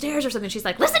off the stairs or something. She's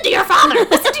like, listen to your father,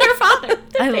 listen to your father.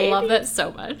 I love that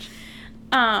so much.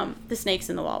 the snakes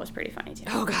in the wall was pretty funny too.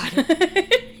 Oh God. And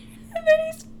then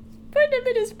he's putting him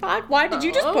in his pocket. Why did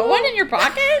you just put one in your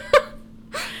pocket?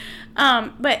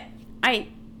 But I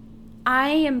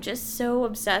am just so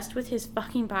obsessed with his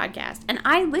fucking podcast. And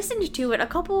I listened to it a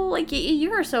couple, like a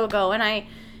year or so ago, and I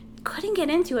couldn't get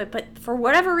into it. But for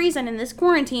whatever reason, in this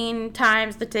quarantine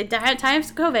times, the times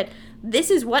of COVID,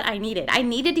 this is what I needed. I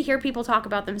needed to hear people talk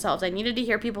about themselves. I needed to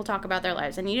hear people talk about their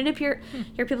lives. I needed to hear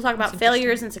people talk about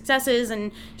failures and successes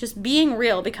and just being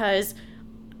real, because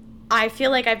I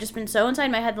feel like I've just been so inside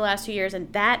my head the last 2 years,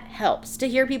 and that helps to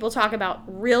hear people talk about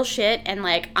real shit. And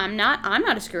like, I'm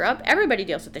not a screw up. Everybody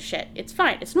deals with this shit. It's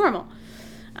fine. It's normal.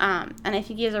 And I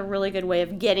think he has a really good way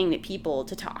of getting the people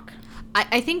to talk.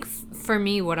 I think for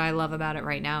me, what I love about it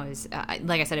right now is,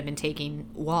 like I said, I've been taking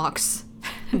walks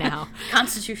now.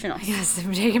 Constitutional. Yes,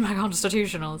 I'm taking my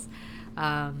constitutionals.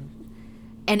 And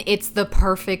it's the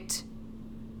perfect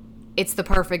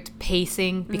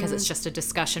pacing, because it's just a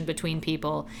discussion between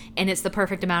people, and it's the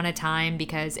perfect amount of time,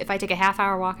 because if I take a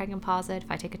half-hour walk, I can pause it.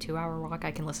 If I take a 2-hour walk,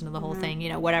 I can listen to the whole thing,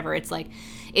 whatever. It's like,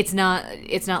 it's not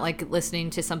like listening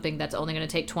to something that's only going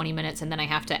to take 20 minutes and then I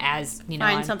have to, Find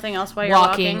I'm something else while you're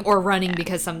walking walking. or running,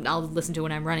 because I'll listen to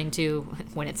when I'm running too,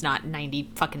 when it's not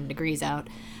 90 fucking degrees out.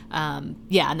 And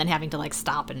then having to like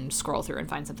stop and scroll through and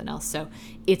find something else. So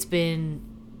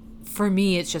for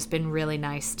me, it's just been really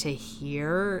nice to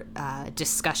hear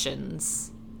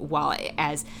discussions while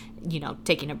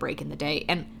taking a break in the day.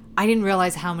 And I didn't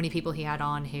realize how many people he had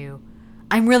on who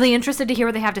I'm really interested to hear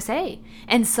what they have to say.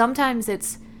 And sometimes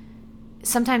it's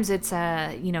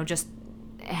just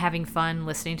having fun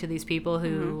listening to these people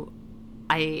who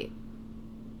I've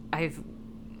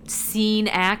seen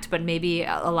act, but maybe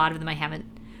a lot of them I haven't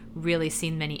really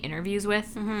seen many interviews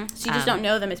with. So you just don't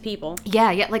know them as people.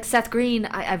 Yeah, like Seth Green,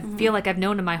 I feel like I've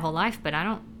known him my whole life, but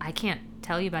I can't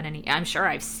tell you about any. I'm sure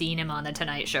I've seen him on the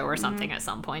Tonight Show or something at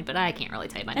some point, but I can't really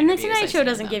tell you about And the interviews Tonight I've Show seen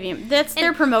doesn't with give them. you...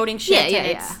 They're promoting shit.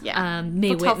 Yeah. Mae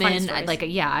They'll tell funny Whitman,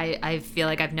 stories. I feel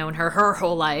like I've known her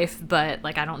whole life, but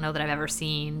like I don't know that I've ever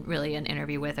seen really an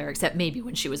interview with her, except maybe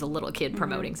when she was a little kid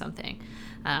promoting something.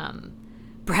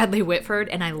 Bradley Whitford,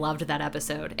 and I loved that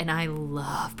episode, and I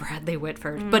love Bradley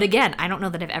Whitford. But again, I don't know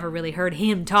that I've ever really heard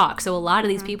him talk. So a lot of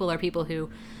these people are people who,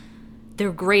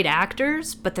 they're great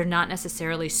actors, but they're not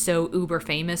necessarily so uber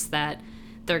famous that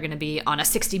they're going to be on a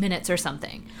 60 Minutes or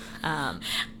something.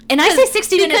 And I say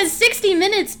 60 Minutes... Because 60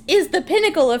 Minutes is the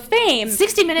pinnacle of fame.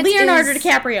 60 Minutes Leonardo is...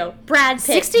 DiCaprio, Brad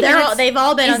Pitt. 60 Minutes they've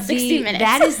all been on is 60 Minutes.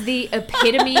 That is the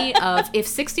epitome of, if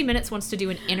 60 Minutes wants to do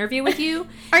an interview with you,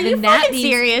 Are you then that fucking means,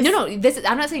 serious? No,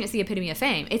 I'm not saying it's the epitome of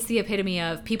fame. It's the epitome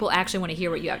of people actually want to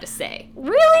hear what you have to say.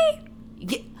 Really?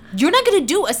 You're not going to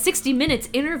do a 60 Minutes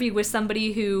interview with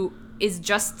somebody who is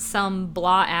just some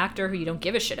blah actor who you don't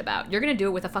give a shit about. You're going to do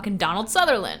it with a fucking Donald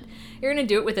Sutherland. You're going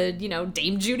to do it with a,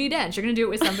 Dame Judi Dench. You're going to do it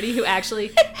with somebody who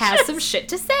actually has some shit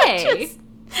to say.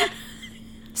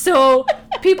 So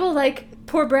people like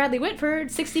poor Bradley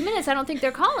Whitford, 60 Minutes, I don't think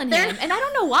they're calling him. And I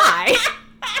don't know why.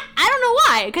 I don't know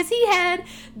why. Because he had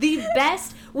the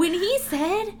best... When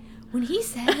he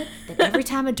said that every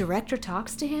time a director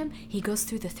talks to him, he goes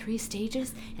through the 3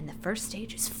 stages, and the first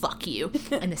stage is fuck you,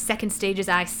 and the second stage is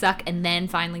I suck, and then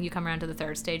finally you come around to the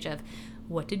third stage of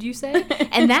what did you say?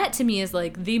 And that to me is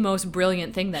like the most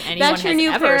brilliant thing that anyone That's your has new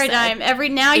ever paradigm.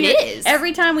 said.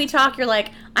 Every time we talk, you're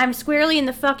like, I'm squarely in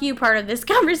the fuck you part of this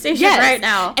conversation Yes. right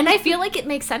now. And I feel like it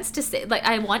makes sense to say, like,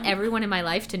 I want everyone in my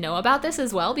life to know about this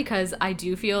as well, because I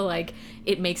do feel like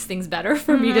it makes things better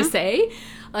for me to say.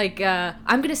 Like, I'm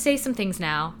going to say some things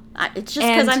now It's just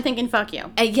because I'm thinking fuck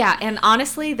you. Yeah, and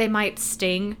honestly, they might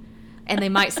sting, and they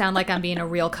might sound like I'm being a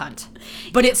real cunt.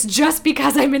 But it's just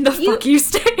because I'm in the fuck you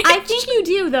stage. I think you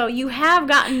do, though. You have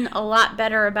gotten a lot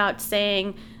better about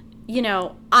saying, you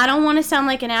know, I don't want to sound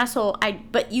like an asshole,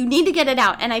 but you need to get it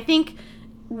out. And I think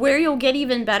where you'll get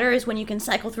even better is when you can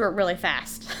cycle through it really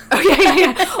fast.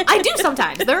 Yeah. I do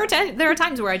sometimes. There are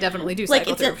times where I definitely do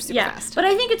cycle through it super fast. But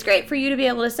I think it's great for you to be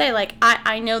able to say, like,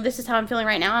 I know this is how I'm feeling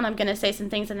right now, and I'm going to say some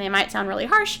things, and they might sound really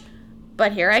harsh,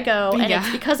 but here I go, and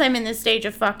it's because I'm in this stage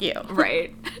of fuck you.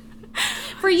 Right.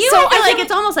 For you, so I feel like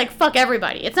it's almost like fuck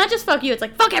everybody. It's not just fuck you, it's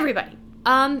like fuck everybody.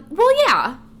 Well,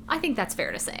 yeah. I think that's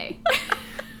fair to say.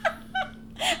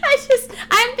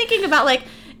 I'm thinking about, like,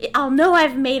 I'll know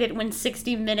I've made it when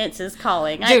 60 Minutes is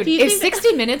calling. Dude, if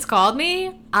 60 Minutes called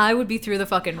me, I would be through the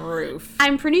fucking roof.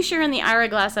 I'm pretty sure in the Ira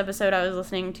Glass episode I was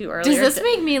listening to earlier. Does this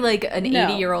make me like an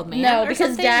 80-year-old man? No, or because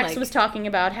something? Dax was talking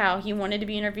about how he wanted to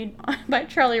be interviewed by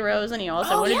Charlie Rose, and he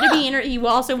also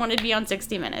wanted to be on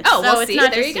 60 Minutes. Oh, so well, it's see,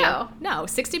 not there just you go. No,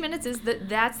 60 Minutes is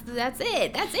that's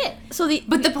it. That's it.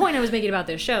 But the point I was making about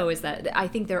this show is that I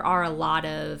think there are a lot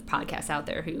of podcasts out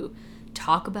there who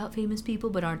talk about famous people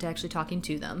but aren't actually talking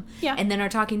to them. Yeah. And then are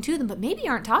talking to them but maybe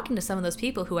aren't talking to some of those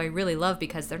people who I really love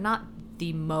because they're not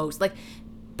the most, like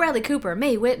Bradley Cooper,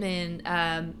 Mae Whitman,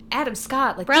 Adam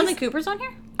Scott. Like Bradley Cooper's on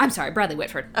here? I'm sorry, Bradley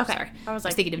Whitford. Okay. Sorry. I was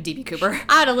thinking of D.B. Cooper.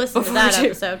 I'd have listened to that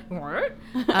episode. What?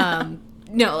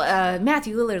 No,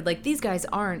 Matthew Lillard, like, these guys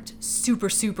aren't super,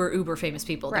 super uber famous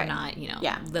people. Right. They're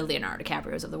not, the Leonardo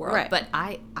DiCaprios of the world. Right. But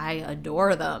I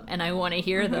adore them, and I want to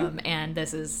hear them, and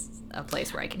this is a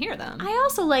place where I can hear them. I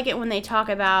also like it when they talk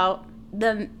about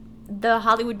the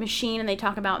Hollywood machine, and they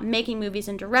talk about making movies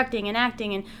and directing and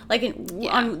acting, and like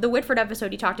on the Whitford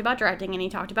episode he talked about directing and he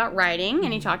talked about writing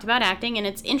and he talked about acting, and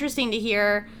it's interesting to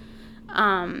hear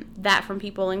that from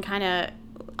people and kind of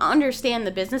understand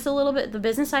the business a little bit, the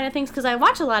business side of things, because I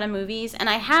watch a lot of movies and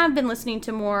I have been listening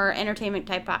to more entertainment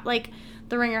type, like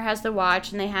The Ringer has The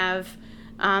Watch, and they have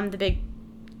the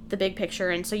big picture,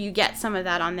 and so you get some of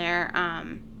that on there,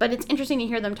 but it's interesting to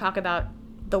hear them talk about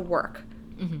the work.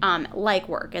 Like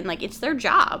work, and like it's their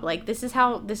job, like this is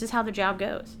how the job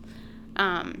goes.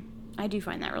 I do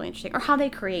find that really interesting, or how they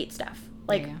create stuff,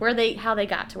 like how they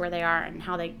got to where they are and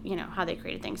how they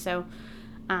created things. So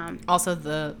also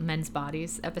the Men's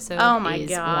Bodies episode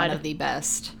is one of the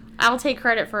best. I'll take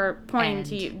credit for pointing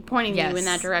you in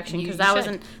that direction, because I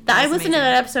listened amazing. to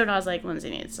that episode and I was like,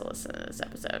 Lindsay needs to listen to this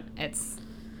episode.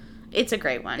 It's a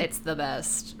great one. It's the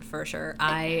best for sure.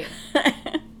 I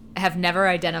have never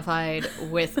identified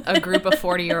with a group of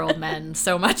 40-year-old men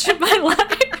so much in my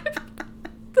life.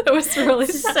 That was really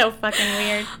so fucking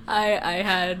weird. I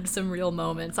had some real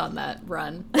moments on that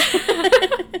run.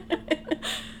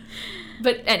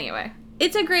 But anyway.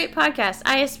 It's a great podcast.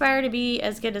 I aspire to be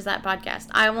as good as that podcast.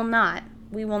 I will not.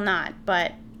 We will not,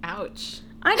 but... Ouch.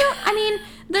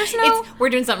 There's no... We're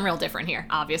doing something real different here,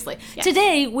 obviously. Yes.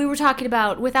 Today, we were talking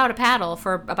about Without a Paddle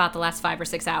for about the last 5 or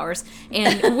 6 hours.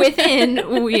 And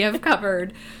within, we have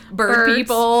covered bird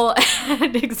people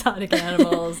and exotic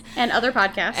animals. And other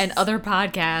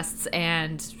podcasts.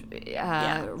 And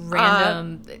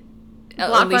random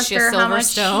Alicia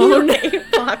Silverstone.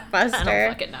 I Blockbuster. don't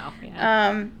fucking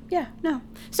know. No.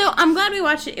 So I'm glad we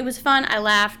watched it. It was fun. I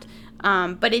laughed.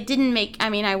 But it didn't make,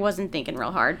 I wasn't thinking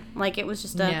real hard. Like, it was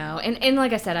just No, and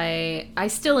like I said, I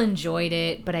still enjoyed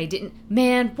it, but I didn't,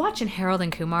 man, watching Harold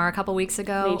and Kumar a couple weeks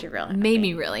ago made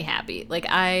me really happy. Like,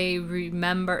 I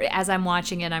remember, as I'm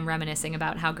watching it, I'm reminiscing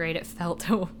about how great it felt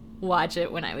to watch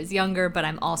it when I was younger, but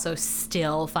I'm also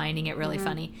still finding it really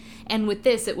funny. And with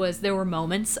this, there were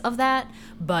moments of that,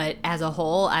 but as a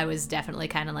whole, I was definitely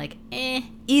kind of like,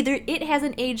 either it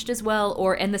hasn't aged as well,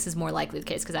 and this is more likely the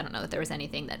case because I don't know that there was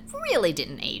anything that really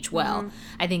didn't age well.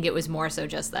 I think it was more so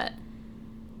just that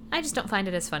I just don't find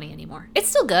it as funny anymore. It's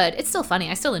still good. It's still funny.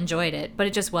 I still enjoyed it, but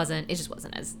it just wasn't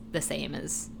as the same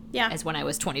as when I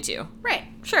was 22. Right.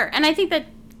 Sure. And I think that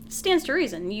stands to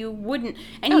reason. You wouldn't,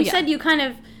 and you said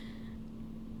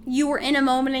you were in a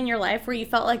moment in your life where you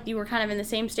felt like you were kind of in the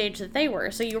same stage that they were,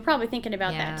 so you were probably thinking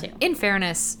about that too. In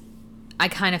fairness, I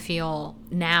kind of feel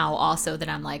now also that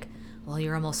I'm like, well,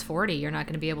 you're almost 40. You're not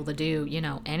going to be able to do,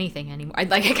 anything anymore. I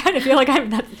kind of feel like I'm in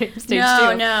that same stage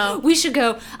too. No. We should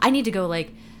go. I need to go,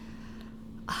 like,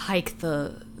 hike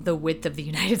the width of the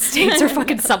United States or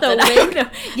fucking something. I don't know.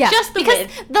 Yeah, just the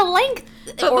width. The length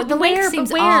length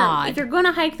seems odd. If you're going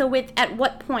to hike the width, at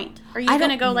what point? Are you going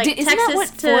to go, like,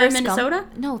 Texas to Minnesota?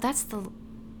 No, that's the...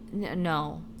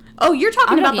 No. Oh, you're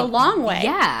talking about the long way.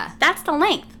 Yeah. That's the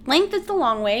length. Length is the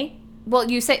long way. Well,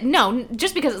 you say... No,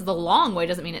 just because it's the long way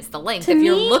doesn't mean it's the length. If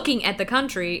you're looking at the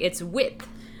country, it's width.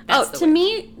 That's Oh, the to width.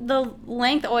 me, the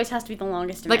length always has to be the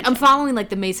longest Like, dimension. I'm following, like,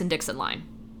 the Mason-Dixon line.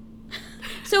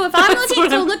 So if I'm That's looking,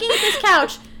 what so I'm- looking at this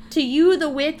couch, to you, the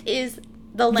width is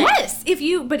the length. Yes! If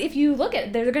you look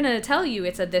at, they're going to tell you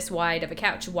it's a this wide of a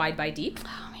couch, wide by deep.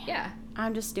 Oh, man. Yeah.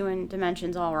 I'm just doing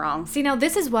dimensions all wrong. See, now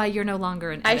this is why you're no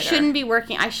longer an I editor. shouldn't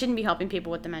be helping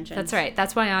people with dimensions. That's right.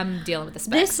 That's why I'm dealing with the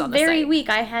specs This on the very site. week,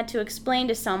 I had to explain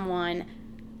to someone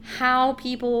how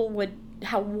people would,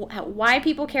 why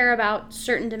people care about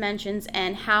certain dimensions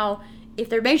and how, if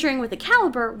they're measuring with a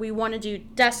caliper, we want to do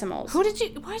decimals. Why did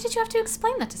you have to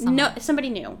explain that to someone? No, somebody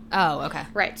knew. Oh, okay.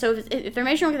 Right. So if they're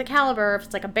measuring with a caliper, if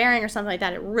it's like a bearing or something like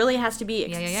that, it really has to be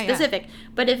Yeah. specific.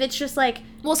 But if it's just like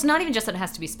Well, it's not even just that it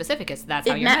has to be specific, it's that's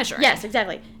how it you're ma- measuring. Yes,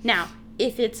 exactly. Now,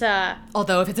 if it's a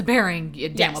Although if it's a bearing,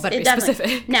 it damn well better be definitely-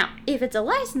 specific. Now, if it's a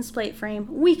license plate frame,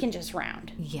 we can just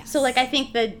round. Yes. So like I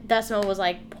think the decimal was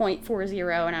like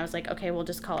 0.40, and I was like, okay, we'll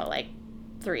just call it like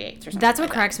 3/8 or something. That's what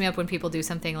like cracks me up when people do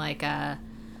something like, I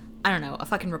don't know, a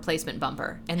fucking replacement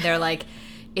bumper. And they're like,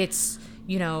 it's,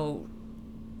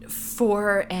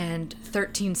 4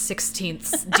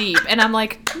 13/16 deep. And I'm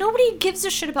like, nobody gives a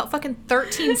shit about fucking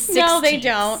 13/16. No, they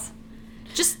don't.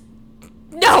 Just,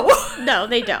 no. that. No,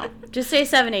 they don't. Just say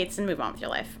 7/8 and move on with your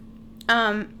life.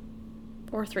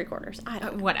 Or 3/4. I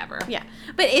don't know. Whatever. Yeah,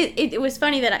 but it was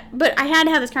funny that I had to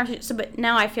have this conversation. So, but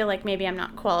now I feel like maybe I'm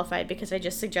not qualified because I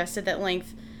just suggested that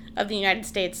length of the United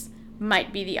States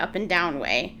might be the up and down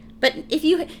way. But if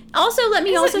you also let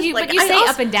me also you, like but you I say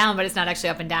also- up and down, but it's not actually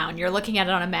up and down. You're looking at it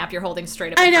on a map. You're holding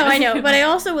straight up. I in know, front I of know, you. but I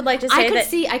also would like to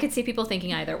say I could see people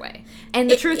thinking either way. And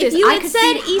the if, truth if is, you I had could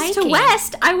said see east to hiking.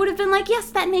 west, I would have been like, yes,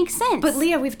 that makes sense. But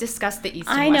Leah, we've discussed the east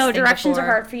and I west know thing directions before,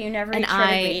 are hard for you. Never and eat shredded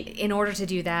I, wheat. in order to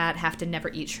do that, have to never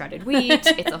eat shredded wheat.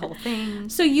 It's a whole thing.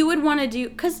 So you would want to do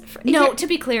because No, to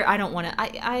be clear, I don't want to.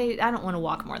 I don't want to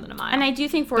walk more than a mile. and I do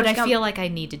think but Forrest I Gump. feel like I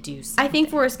need to do something. I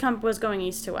think Forrest Gump was going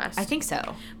east to west. I think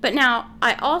so. But now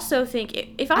I also think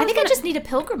if I I was think gonna, I just need a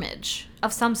pilgrimage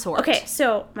of some sort. Okay,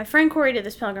 so my friend Corey did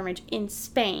this pilgrimage in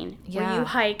Spain where Yeah. you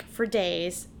hike for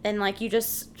days and like you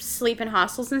just sleep in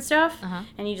hostels and stuff Uh-huh.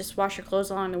 and you just wash your clothes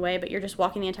along the way, but you're just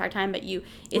walking the entire time. But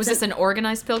Was this an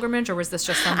organized pilgrimage, or was this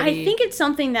just somebody? I think it's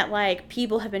something that like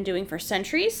people have been doing for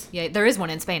centuries. Yeah, there is one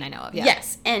in Spain I know of. Yeah.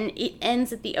 Yes, and it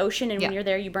ends at the ocean, and when Yeah. you're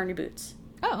there, you burn your boots.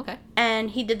 Oh, okay. And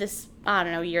he did this, I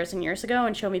don't know, years and years ago,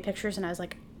 and showed me pictures, and I was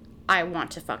like, I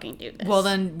want to fucking do this. Well,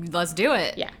 then let's do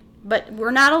it. Yeah. But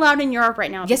we're not allowed in Europe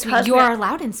right now. Yes, because you we are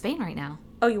allowed in Spain right now.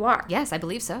 Oh, you are? Yes, I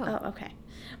believe so. Oh, okay.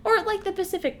 Or like the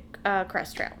Pacific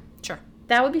Crest Trail. Sure.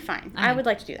 That would be fine. I in. would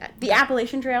like to do that. The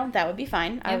Appalachian Trail, that would be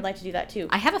fine. I Yeah. would like to do that too.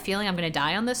 I have a feeling I'm going to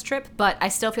die on this trip, but I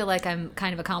still feel like I'm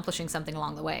kind of accomplishing something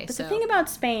along the way. But so the thing about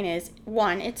Spain is,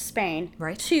 one, it's Spain.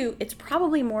 Right. Two, it's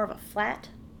probably more of a flat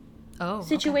okay.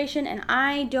 situation, and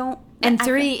I don't. And I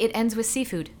 3, it ends with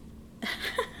seafood.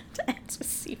 It's with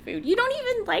seafood. You don't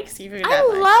even like seafood. that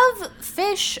much. I love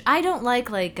fish. I don't like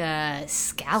scallops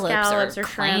Scallops or or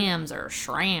shrimp. clams or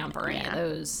shrimp or any of Yeah.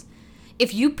 those.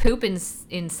 If you poop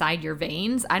inside your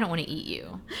veins, I don't want to eat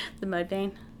you. The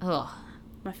Mudvayne, Ugh,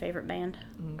 my favorite band.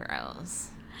 gross.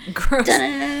 Gross.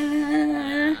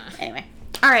 Anyway,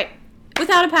 all right.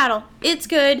 Without a paddle, it's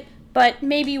good, but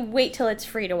maybe wait till it's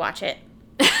free to watch it.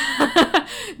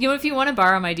 If you want to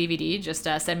borrow my DVD, just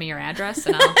send me your address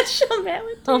and I'll. She'll mail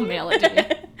it. To I'll you. mail it to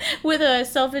you. With a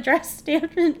self-addressed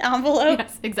stamped envelope.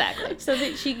 Yes, exactly. So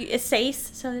that it's safe,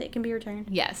 so that it can be returned.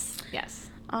 Yes, yes.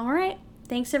 All right.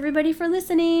 Thanks everybody for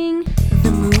listening.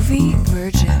 The movie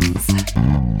Virgins.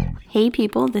 Hey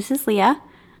people, this is Leah.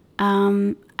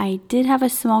 I did have a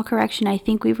small correction. I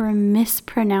think we were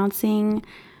mispronouncing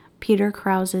Peter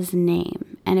Krause's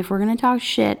name. And if we're going to talk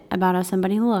shit about how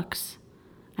somebody looks,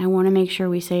 I want to make sure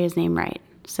we say his name right.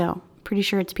 So, pretty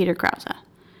sure it's Peter Krause.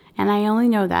 And I only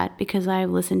know that because I've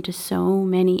listened to so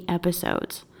many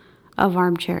episodes of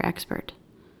Armchair Expert.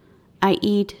 I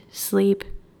eat, sleep,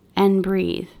 and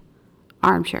breathe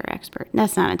Armchair Expert.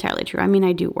 That's not entirely true. I mean,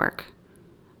 I do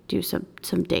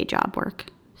some day job work.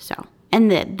 So, and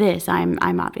this, I'm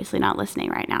obviously not listening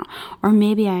right now. Or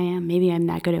maybe I am. Maybe I'm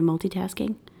that good at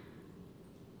multitasking.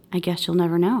 I guess you'll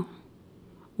never know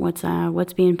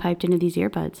what's being piped into these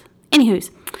earbuds.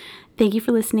 Anywho's, thank you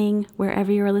for listening.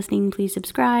 Wherever you are listening, please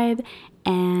subscribe.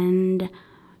 And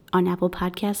on Apple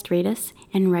Podcast, rate us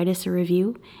and write us a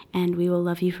review. And we will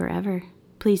love you forever.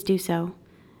 Please do so.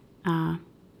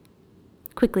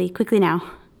 Quickly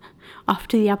now. Off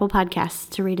to the Apple Podcasts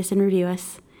to rate us and review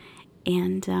us.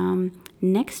 And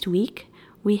next week,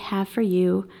 we have for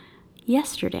you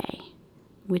Yesterday,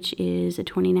 which is a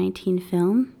 2019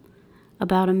 film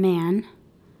about a man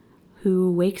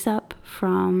who wakes up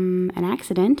from an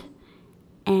accident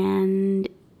and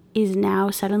is now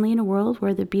suddenly in a world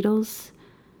where the Beatles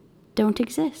don't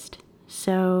exist.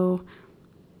 So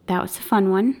that was a fun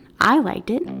one. I liked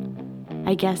it.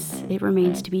 I guess it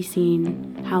remains to be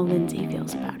seen how Lindsay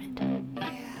feels about it.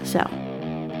 So,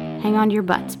 hang on to your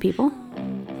butts, people.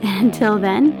 Until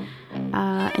then,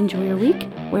 enjoy your week,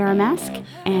 wear a mask,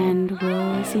 and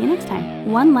we'll see you next time.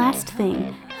 One last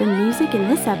thing. The music in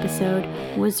this episode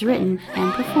was written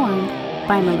and performed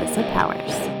by Melissa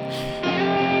Powers.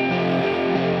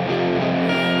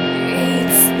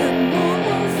 It's the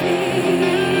movie.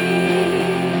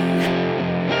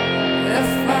 The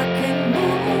fucking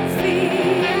movie.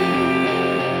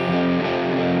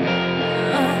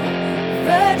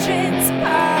 Virgins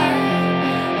Park.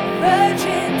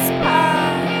 Virgin